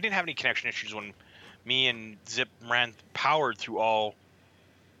connection. We didn't have any connection issues when me and Zip powered through all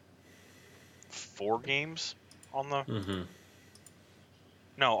 4 games on the.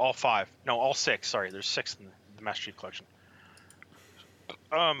 No, all 5. No, all 6. Sorry, there's 6 in the Master Chief Collection.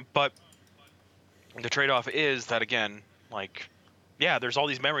 But the trade-off is that, again, like, yeah, there's all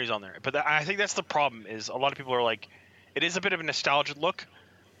these memories on there. But I think that's the problem. Is a lot of people are like, it is a bit of a nostalgia look,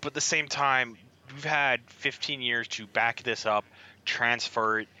 but at the same time, we've had 15 years to back this up,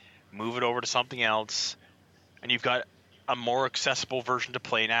 transfer it, move it over to something else, and you've got a more accessible version to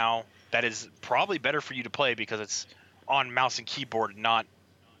play now that is probably better for you to play because it's on mouse and keyboard, not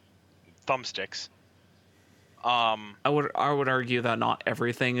thumbsticks. I would argue that not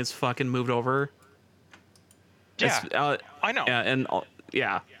everything is fucking moved over. Yeah, I know. Yeah, and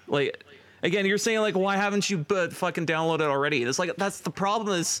yeah, like, again, you're saying like, why haven't you fucking downloaded already? And it's like, that's the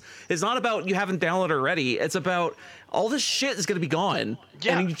problem. It's not about you haven't downloaded already. It's about all this shit is gonna be gone.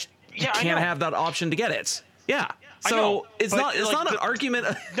 Yeah, and you can't have that option to get it. Yeah. So it's but, not an argument.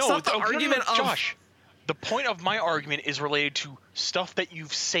 It's not the argument of Josh. The point of my argument is related to stuff that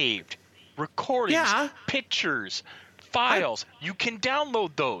you've saved, recordings, pictures, files. You can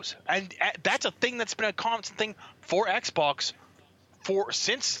download those, and that's a thing that's been a constant thing for Xbox for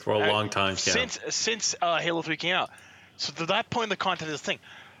a long time. Since Halo 3 came out. So to that point, the content is the thing.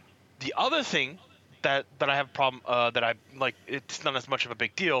 The other thing that I have a problem that I like, it's not as much of a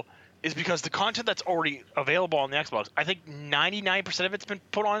big deal, is because the content that's already available on the Xbox, I think 99% of it's been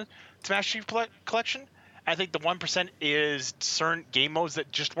put on Smash Chief Collection. I think the 1% is certain game modes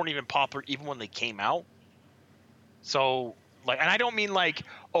that just weren't even popular even when they came out. So, like, and I don't mean like,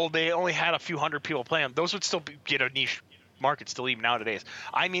 oh, they only had a few hundred people playing them. Those would still get a niche market still even nowadays.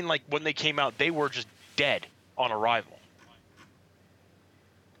 I mean, like, when they came out, they were just dead on arrival.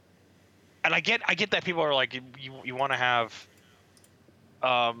 And I get that people are like, you want to have,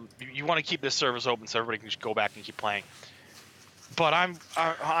 you want to keep this service open so everybody can just go back and keep playing. But I've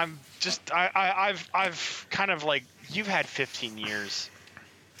kind of like, you've had 15 years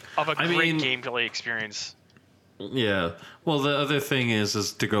of a great gameplay experience. Yeah. Well, the other thing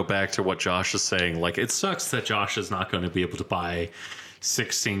is to go back to what Josh is saying. Like, it sucks that Josh is not going to be able to buy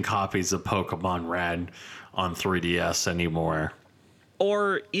 16 copies of Pokemon Red on 3DS anymore.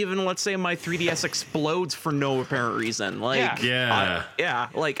 Or even, let's say my 3DS explodes for no apparent reason. Like,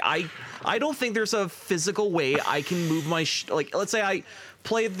 like I don't think there's a physical way I can move my like. Let's say I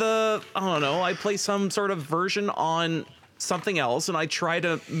play I play some sort of version on something else, and I try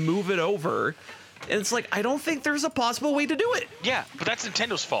to move it over, and it's like I don't think there's a possible way to do it. Yeah, but that's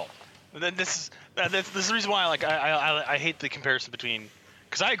Nintendo's fault. And then this is the reason why I hate the comparison between.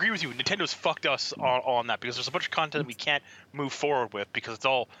 Because I agree with you, Nintendo's fucked us on that, because there's a bunch of content we can't move forward with because it's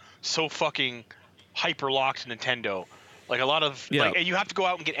all so fucking hyper locked to Nintendo. Like a lot of like, you have to go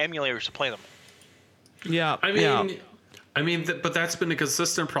out and get emulators to play them. Yeah, but that's been a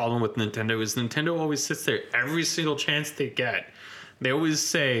consistent problem with Nintendo. Is Nintendo always sits there every single chance they get. They always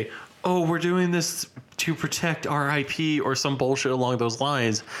say, "Oh, we're doing this to protect our IP" or some bullshit along those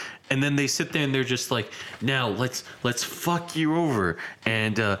lines. And then they sit there and they're just like, now let's fuck you over.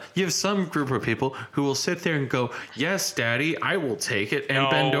 And you have some group of people who will sit there and go, yes, daddy, I will take it, and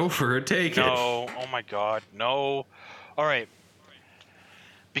bend over and take it. No, oh my god, no. All right.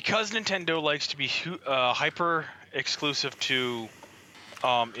 Because Nintendo likes to be hyper exclusive to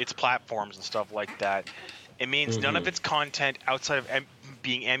its platforms and stuff like that, it means none of its content outside of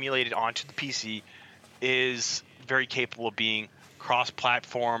being emulated onto the PC is very capable of being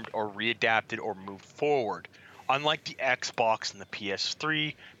cross-platformed or readapted or moved forward, unlike the Xbox and the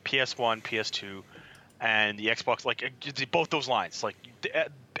PS3, PS1, PS2, and the Xbox. Like both those lines, like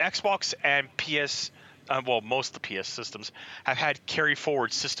the Xbox and PS, most of the PS systems have had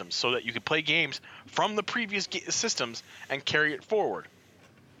carry-forward systems, so that you could play games from the previous systems and carry it forward.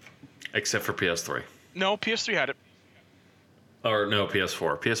 Except for PS3. No, PS3 had it. Or no,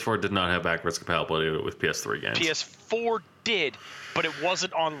 PS4. PS4 did not have backwards compatibility with PS3 games. PS4 did, but it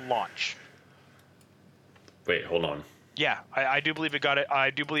wasn't on launch. Wait, hold on. Yeah, I do believe it got it. I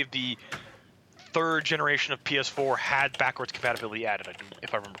do believe the third generation of PS4 had backwards compatibility added,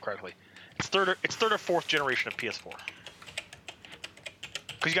 if I remember correctly. It's third or fourth generation of PS4.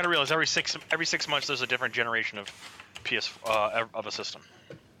 Because you got to realize every six months there's a different generation of of a system.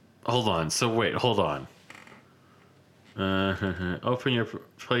 Hold on. So wait, hold on. Open your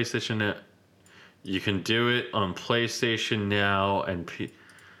PlayStation Now. You can do it on PlayStation Now and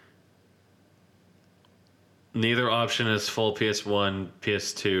neither option is full PS1,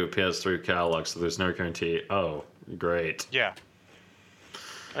 PS2, PS3 catalog, so there's no guarantee. Oh, great. Yeah.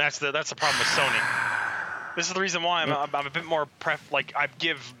 And that's the problem with Sony. This is the reason why I'm a bit more I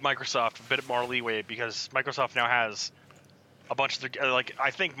give Microsoft a bit more leeway, because Microsoft now has a bunch of I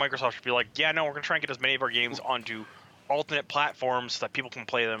think Microsoft should be like, yeah, no, we're gonna try and get as many of our games onto alternate platforms so that people can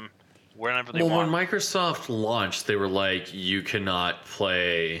play them whenever they want. Well, when Microsoft launched, they were like, you cannot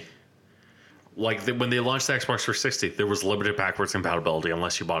play. Like when they launched the Xbox 360, there was limited backwards compatibility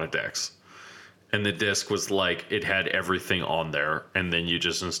unless you bought a disc. And the disc was like, it had everything on there, and then you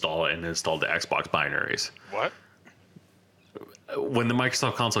just install it and install the Xbox binaries. What? When the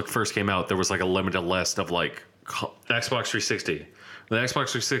Microsoft console first came out, there was like a limited list of like Xbox 360. When the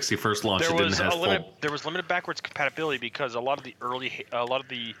Xbox 360 first launched, there was limited backwards compatibility because a lot of the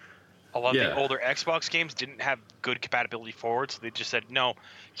older Xbox games didn't have good compatibility forward, so they just said, no,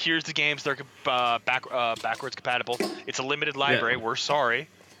 here's the games that are backwards compatible. It's a limited library. Yeah. We're sorry,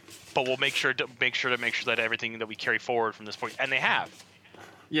 but we'll make sure that everything that we carry forward from this point, and they have.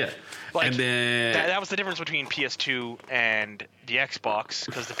 Yeah. Like, and then that was the difference between PS2 and the Xbox,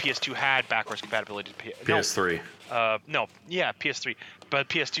 because the PS2 had backwards compatibility to PS3. PS3, but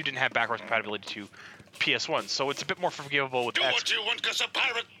PS2 didn't have backwards compatibility to PS1, so it's a bit more forgivable with What you want, 'cause a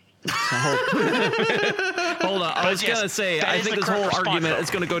pirate. Hold on, I was gonna say, I think this whole argument is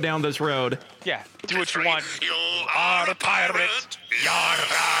gonna go down this road. Yeah, do what you want. You are a pirate. Yar,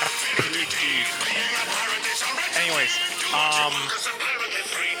 yar. Anyways,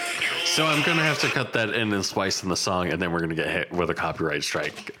 So I'm gonna have to cut that in and splice in the song, and then we're gonna get hit with a copyright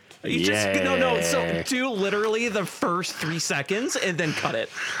strike. You just no. So do literally the first 3 seconds and then cut it.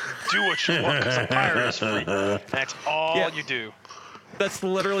 do what you want, because a pirate is free. That's all you do. That's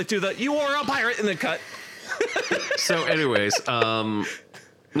literally you are a pirate and then cut. So, anyways, no,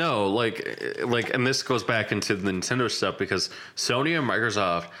 and this goes back into the Nintendo stuff because Sony and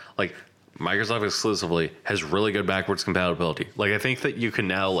Microsoft, Microsoft exclusively has really good backwards compatibility. Like, I think that you can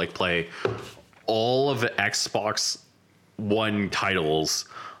now play all of the Xbox One titles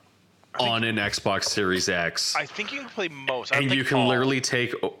on an Xbox Series X. I think you can play most. And you can literally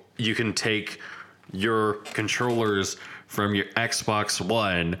take your controllers from your Xbox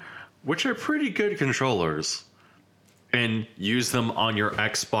One, which are pretty good controllers, and use them on your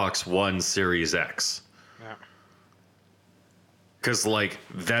Xbox One Series X. Yeah. Because,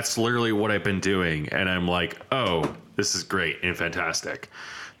 that's literally what I've been doing, and I'm like, oh, this is great and fantastic.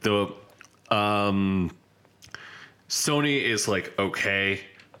 The Sony is okay.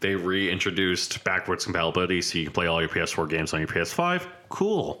 They reintroduced backwards compatibility, so you can play all your PS4 games on your PS5.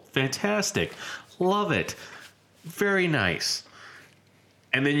 Cool. Fantastic. Love it. Very nice.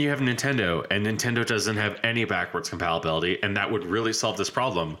 And then you have Nintendo, and Nintendo doesn't have any backwards compatibility, and that would really solve this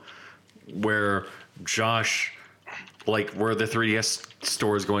problem where Josh, where the 3DS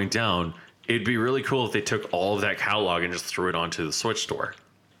store is going down, it'd be really cool if they took all of that catalog and just threw it onto the Switch store.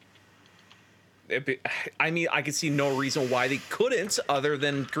 I could see no reason why they couldn't other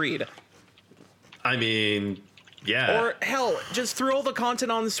than greed. I mean, yeah. Or hell, just throw all the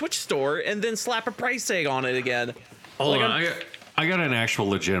content on the Switch store and then slap a price tag on it again. Hold on, I got an actual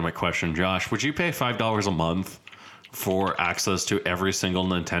legitimate question, Josh. Would you pay $5 a month for access to every single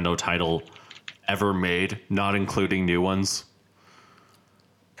Nintendo title ever made, not including new ones?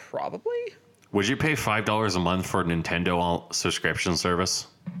 Probably. Would you pay $5 a month for a Nintendo subscription service?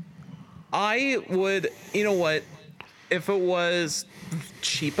 I would, you know what, if it was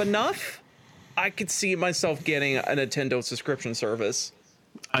cheap enough, I could see myself getting a Nintendo subscription service.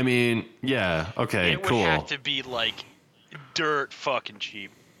 I mean, yeah, okay, it cool. It would have to be dirt fucking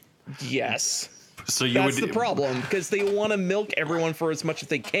cheap. Yes. So That's the problem, because they want to milk everyone for as much as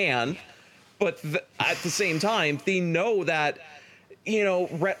they can, but at the same time, they know that,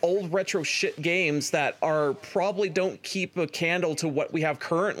 old retro shit games that are probably don't keep a candle to what we have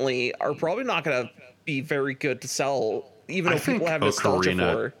currently are probably not going to be very good to sell, even if people have nostalgia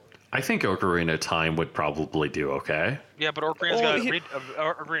for. I think Ocarina of Time would probably do okay. Yeah, but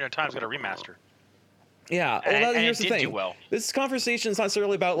Ocarina of Time's got a remaster. Yeah, here's the thing. This conversation is not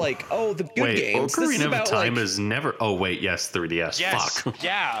necessarily about the good games. Ocarina of Time is never. Oh wait, yes, 3DS. Yes, Fuck.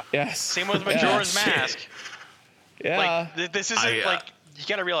 Yeah. Yes. Same with Majora's Mask. Yeah. This isn't you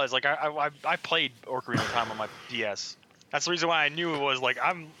gotta realize I played Ocarina of Time on my DS. That's the reason why I knew it was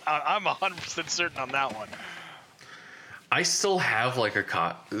I'm 100% certain on that one. I still have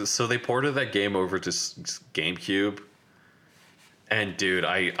so they ported that game over to GameCube. And dude,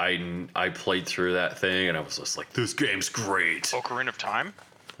 I played through that thing and I was just like, this game's great. Ocarina of Time?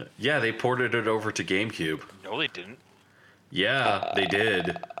 Yeah, they ported it over to GameCube. No, they didn't. Yeah, they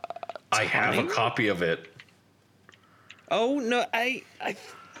did. I have a copy of it. Oh no,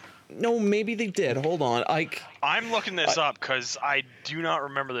 no, maybe they did. Hold on, I'm looking this up because I do not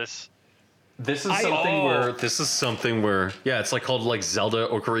remember this. This is something where yeah, it's called Zelda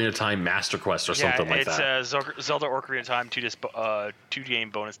Ocarina of Time Master Quest or something like that. Yeah, it's Zelda Ocarina of Time 2 game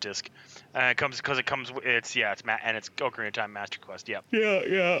bonus disc. It comes and it's Ocarina of Time Master Quest. Yep.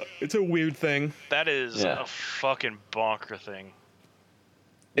 Yeah, it's a weird thing. That is a fucking bonker thing.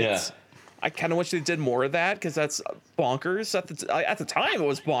 I kind of wish they did more of that because that's bonkers. At the time, it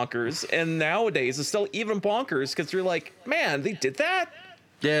was bonkers, and nowadays it's still even bonkers because you're like, man, they did that.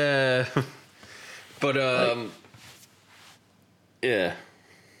 Yeah, but yeah.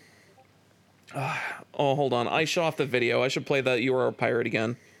 Oh, hold on. I shut off the video. I should play the "You Are a Pirate"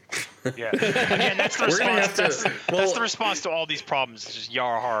 again. Yeah. Again, that's the response. That's the response to all these problems. It's just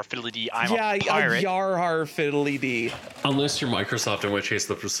yar har fiddly dee. I'm a pirate. Yar har fiddly dee. Unless you're Microsoft, in which case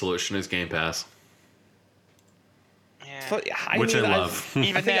the solution is Game Pass. Yeah. Which I love.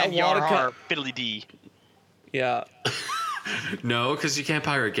 Even that yar har fiddly dee. Yeah. No, because you can't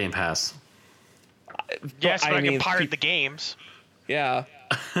pirate Game Pass. Yes, but I mean, can pirate the games. Yeah.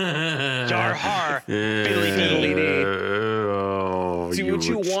 Yar har, Billy Dee. Oh, Do what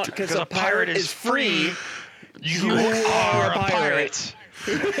you want because a pirate is free. You are a pirate.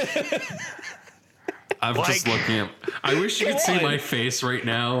 I'm just looking at. I wish you could see my face right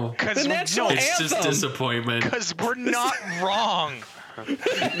now. The national It's just anthem. disappointment. Because we're not wrong.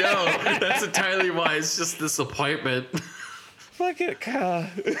 No, that's entirely why. It's just disappointment. Fuck it, God.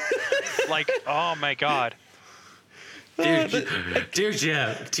 Like, oh my god. Dear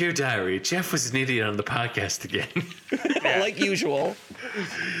Jeff, dear diary, Jeff was an idiot on the podcast again. Like usual.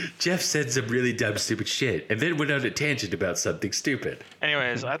 Jeff said some really dumb, stupid shit, and then went on a tangent about something stupid.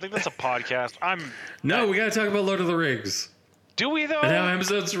 Anyways, I think that's a podcast. No, we gotta talk about Lord of the Rings. Do we though? And how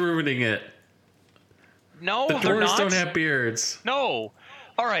Amazon's ruining it. No, The they're dwarves not. don't have beards. No.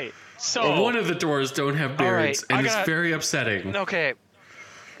 All right. So Or one of the dwarves don't have beards, right, and it's very upsetting. Okay.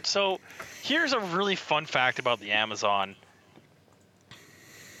 So here's a really fun fact about the Amazon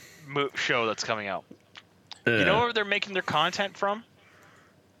show that's coming out. You know where they're making their content from?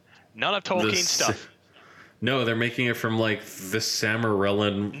 None of Tolkien's stuff. No, they're making it from like the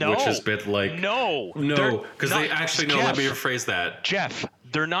Samarellan, No. which has been like No, because they actually no. Let me rephrase that. Jeff,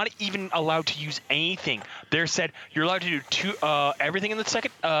 they're not even allowed to use anything. They're said you're allowed to do everything in the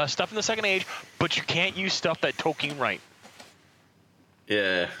second stuff in the Second Age, but you can't use stuff that Tolkien wrote.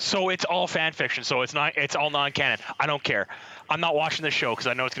 Yeah. So it's all fan fiction. So it's all non-canon. I don't care. I'm not watching this show because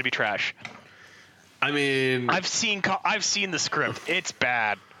I know it's gonna be trash. I mean, I've seen the script. It's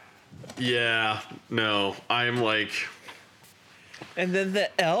bad. yeah, no, I'm like, And then the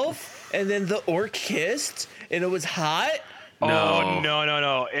elf, and then the orc kissed, and it was hot. Oh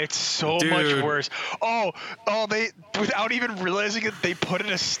no! It's so much Dude. worse. Oh, they without even realizing it, they put in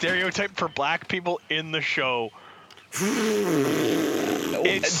a stereotype for black people in the show.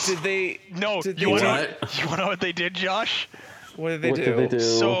 It's- Did they? No, Did you they- want What? to know what they did, Josh? What did they do?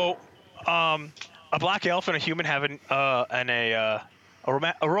 So, a black elf and a human have a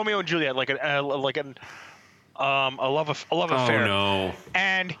Romeo and Juliet, like a love affair. oh no,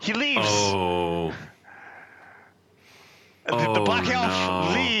 And he leaves. oh, The black elf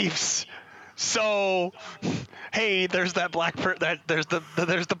no. leaves. So, hey, there's that there's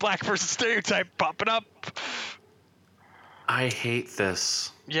the black person stereotype popping up. I hate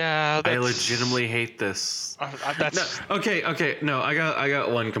this. Yeah, I legitimately hate this. That's No, okay, no, I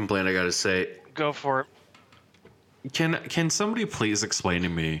got one complaint I gotta say. go for it. Can somebody please explain to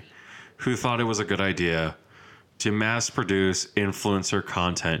me who thought it was a good idea to mass produce influencer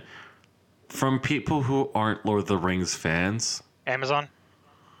content from people who aren't Lord of the Rings fans? Amazon.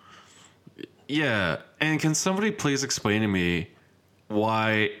 Yeah, and can somebody please explain to me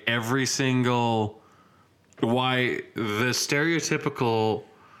why the stereotypical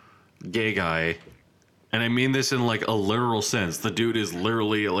gay guy, and I mean this in like a literal sense, the dude is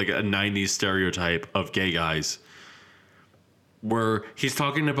literally like a 90s stereotype of gay guys, where he's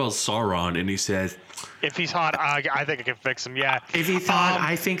talking about Sauron and he says, If he's hot, I think I can fix him. Yeah. if he thought,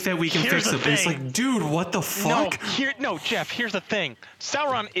 I think that we can here's fix the him. It's thing. like, dude, what the fuck? No, Jeff. Here's the thing.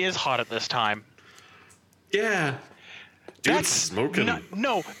 Sauron is hot at this time. Yeah. Dude's smoking.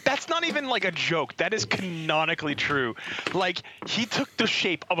 No, that's not even like a joke. That is canonically true. Like, he took the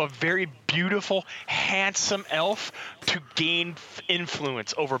shape of a very beautiful, handsome elf to gain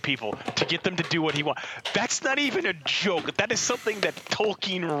influence over people, to get them to do what he wants. That's not even a joke. That is something that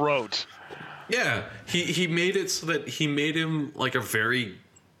Tolkien wrote. Yeah, he made it so that he made him like a very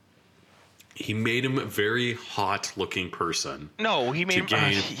hot looking person. No, he made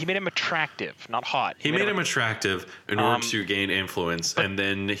gain- he made him attractive, not hot. He made him attractive in order to gain influence, and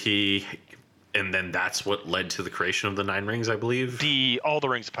then that's what led to the creation of the Nine Rings, I believe. all the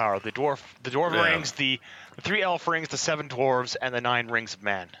rings of power: the dwarf Yeah. rings, the 3 elf rings, the 7 dwarves, and the 9 rings of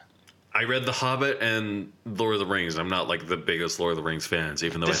man. I read The Hobbit and Lord of the Rings. I'm not like the biggest Lord of the Rings fans,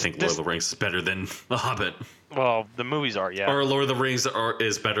 even though I think Lord of the Rings is better than The Hobbit. Well, the movies are, yeah. Or Lord of the Rings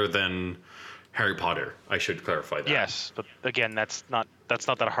is better than Harry Potter. I should clarify that. Yes, but again, that's not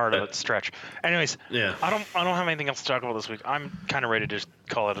that hard of a stretch. Anyways, Yeah. I don't have anything else to talk about this week. I'm kind of ready to just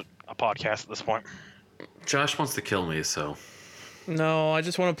call it a podcast at this point. Josh wants to kill me, so No, I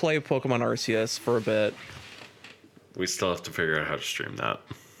just want to play Pokemon Arceus for a bit. we still have to figure out how to stream that.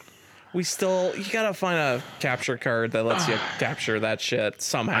 You gotta find a capture card that lets you capture that shit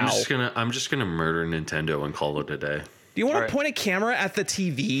somehow. I'm just gonna murder Nintendo and call it a day. Do you want Alright. to point a camera at the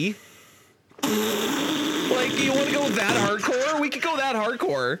TV? Like, you want to go that hardcore? We could go that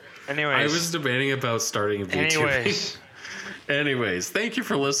hardcore. Anyways, I was debating about starting VTubing. anyways, Anyways, thank you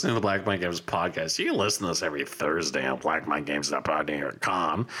for listening to the Black Mind Games podcast. You can listen to us every Thursday on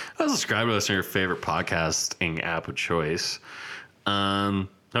blackmindgames.podbean.com. Subscribe to us on your favorite podcasting app of choice.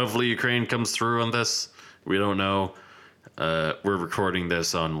 Hopefully Ukraine comes through on this. We don't know. We're recording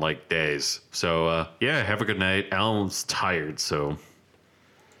this on like days. So yeah, have a good night. Alan's tired, so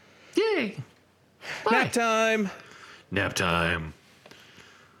yay. Bye. Nap time. Nap time.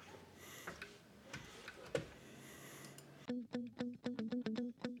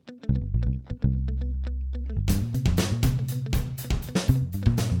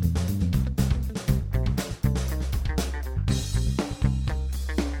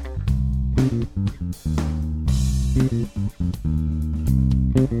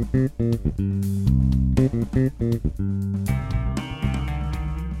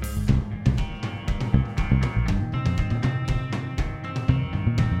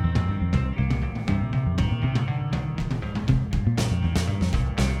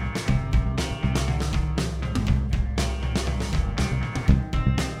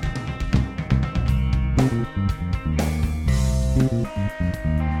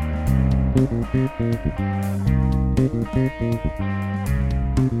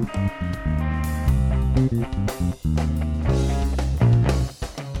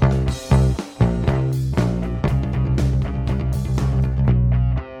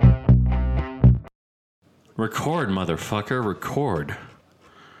 Record, motherfucker, record.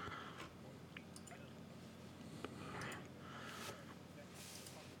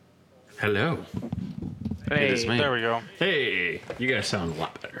 Hello. Hey, It is me. there we go. Hey, you guys sound a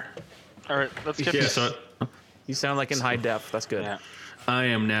lot better. All right, let's get Yeah, this. so You sound like in high def. That's good. Yeah. I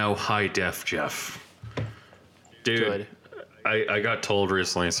am now high def Jeff. Dude, Good. I got told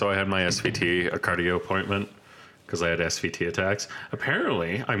recently, so I had my SVT, a cardio appointment, because I had SVT attacks.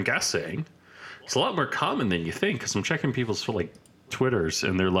 Apparently, I'm guessing, it's a lot more common than you think, because I'm checking people's like Twitters,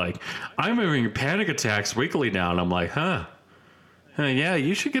 and they're like, I'm having panic attacks weekly now, and I'm like, huh, yeah,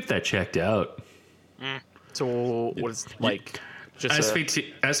 you should get that checked out. So what is like just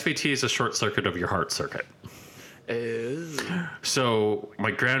SVT is a short circuit of your heart circuit. a, So my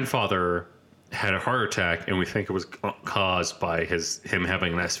grandfather had a heart attack, and we think it was caused by him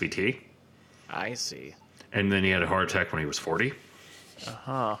having an SVT. I see. And then he had a heart attack when he was 40.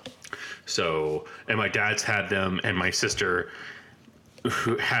 Huh. So, and my dad's had them, and my sister,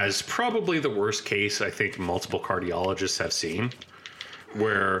 who has probably the worst case I think multiple cardiologists have seen,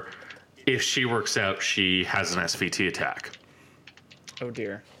 where if she works out, she has an SVT attack. Oh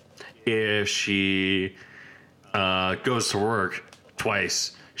dear. If she goes to work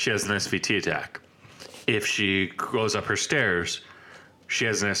twice, she has an SVT attack. If she goes up her stairs, she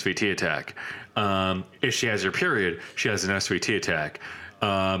has an SVT attack. If she has her period, she has an SVT attack.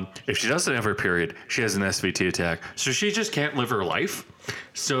 If she doesn't have her period, she has an SVT attack. So she just can't live her life.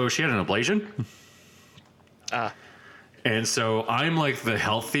 So she had an ablation. And so I'm like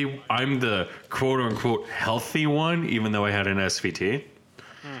I'm the quote unquote healthy one, even though I had an SVT.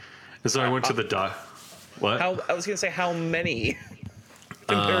 And so I went to the doc. What? I was gonna say how many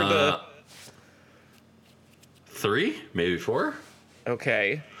compared to. 3, maybe 4.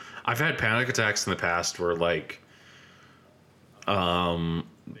 Okay. I've had panic attacks in the past where like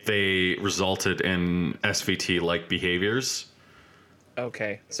they resulted in SVT like behaviors.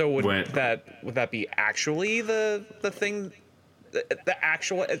 Okay. So would that be actually the thing, the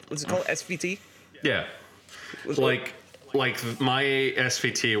actual what's it called, SVT? Yeah. Like my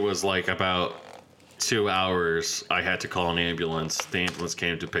SVT was like about 2 hours. I had to call an ambulance. The ambulance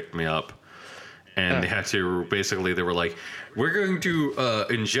came to pick me up. And they had to, basically, they were like, we're going to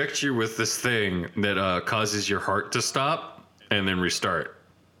inject you with this thing that causes your heart to stop and then restart.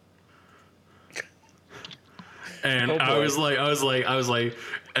 And I was like, and I was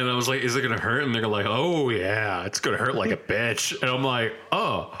like, is it going to hurt? And they're like, oh yeah, it's going to hurt like a bitch. And I'm like,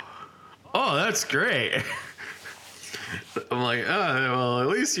 oh, that's great. I'm like, oh, well, at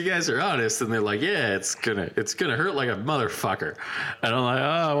least you guys are honest. And they're like, yeah, it's gonna hurt like a motherfucker. And I'm like,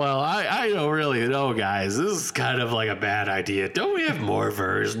 oh, well, I don't really know, guys. This is kind of like a bad idea. Don't we have more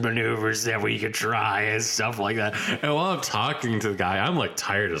maneuvers that we could try and stuff like that? And while I'm talking to the guy, I'm like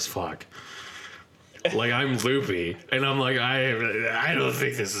tired as fuck. Like I'm loopy, and I'm like, I don't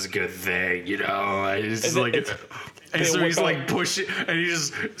think this is a good thing, you know. And so he's like pushing, and he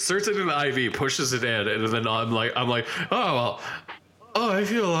just inserts it in the IV, pushes it in, and then I'm like, oh well, I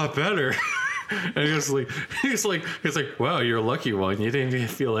feel a lot better. And he's like, wow, you're a lucky one. You didn't even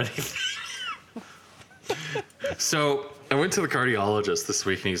feel anything. So I went to the cardiologist this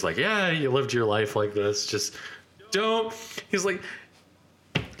week, and he's like, yeah, you lived your life like this. Just don't. He's like,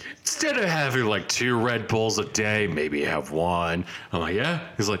 instead of having like 2 Red Bulls a day, maybe have 1. I'm like, yeah.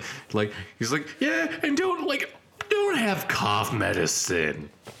 He's like, yeah, and don't have cough medicine,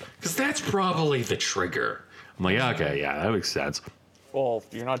 because that's probably the trigger. I'm like, okay, yeah, that makes sense. Well,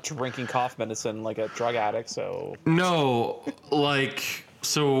 you're not drinking cough medicine like a drug addict, so. No, like,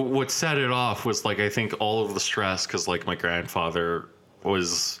 so what set it off was like, I think all of the stress, because like my grandfather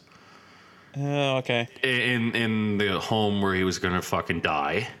was Oh, okay. in the home where he was gonna fucking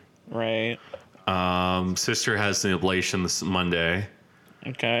die. Right. Sister has the ablation this Monday.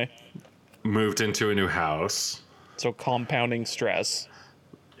 Okay. Moved into a new house. So compounding stress.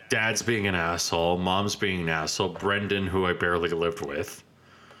 Dad's being an asshole. Mom's being an asshole. Brendan, who I barely lived with.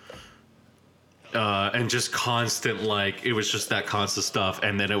 And just constant, like, it was just that constant stuff.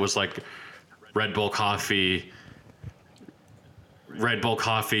 And then it was like Red Bull coffee,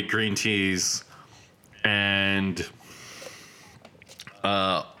 green teas, and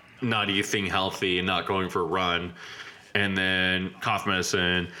not eating healthy and not going for a run. And then cough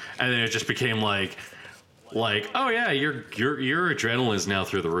medicine. And then it just became like, oh yeah, your adrenaline's now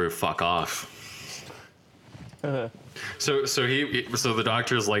through the roof. Fuck off. So the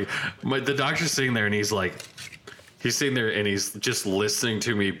doctor's like, the doctor's sitting there and he's sitting there and he's just listening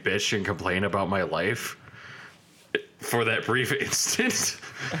to me bitch and complain about my life for that brief instant.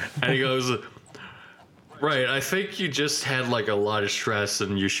 And he goes, right, I think you just had like a lot of stress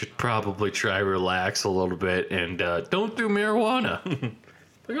and you should probably try relax a little bit and don't do marijuana.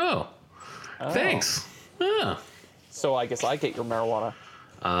 Like, oh, thanks. Yeah. So I guess I get your marijuana.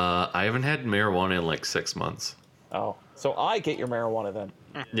 I haven't had marijuana in like 6 months. Oh. So I get your marijuana then.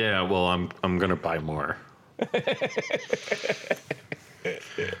 Yeah, well, I'm gonna buy more. I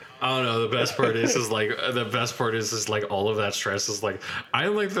don't know. The best part is like all of that stress is like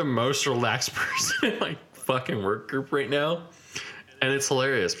I'm like the most relaxed person in my fucking work group right now, and it's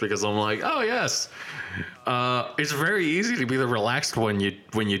hilarious because I'm like, oh yes, it's very easy to be the relaxed one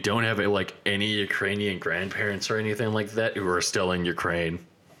when you don't have like any Ukrainian grandparents or anything like that who are still in Ukraine.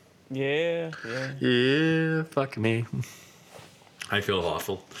 Yeah. Yeah, fuck me. I feel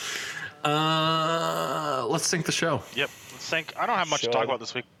awful. Let's sync the show. Yep. Let's think. I don't have much to talk about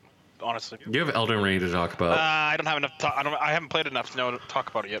this week, honestly. You have Elden Ring to talk about. I don't have enough. I haven't played enough to know to talk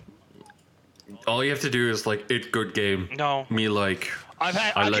about it yet. All you have to do is like it good game. No. Me like.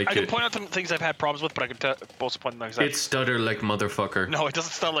 I can point out some things I've had problems with, but I can also point out It stutter like motherfucker. No, it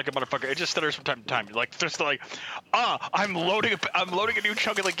doesn't stutter like a motherfucker. It just stutters from time to time. Like just like, I'm loading a new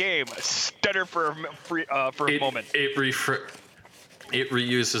chunk of the game. Stutter for a moment. It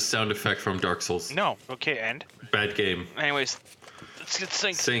reuses sound effect from Dark Souls. No. Okay. And. Bad game. Anyways, let's get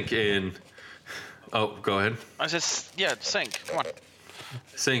sync. Sync in. Oh, go ahead. I said sync. Come on.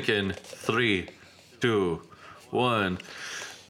 Sync in 3, 2, 1.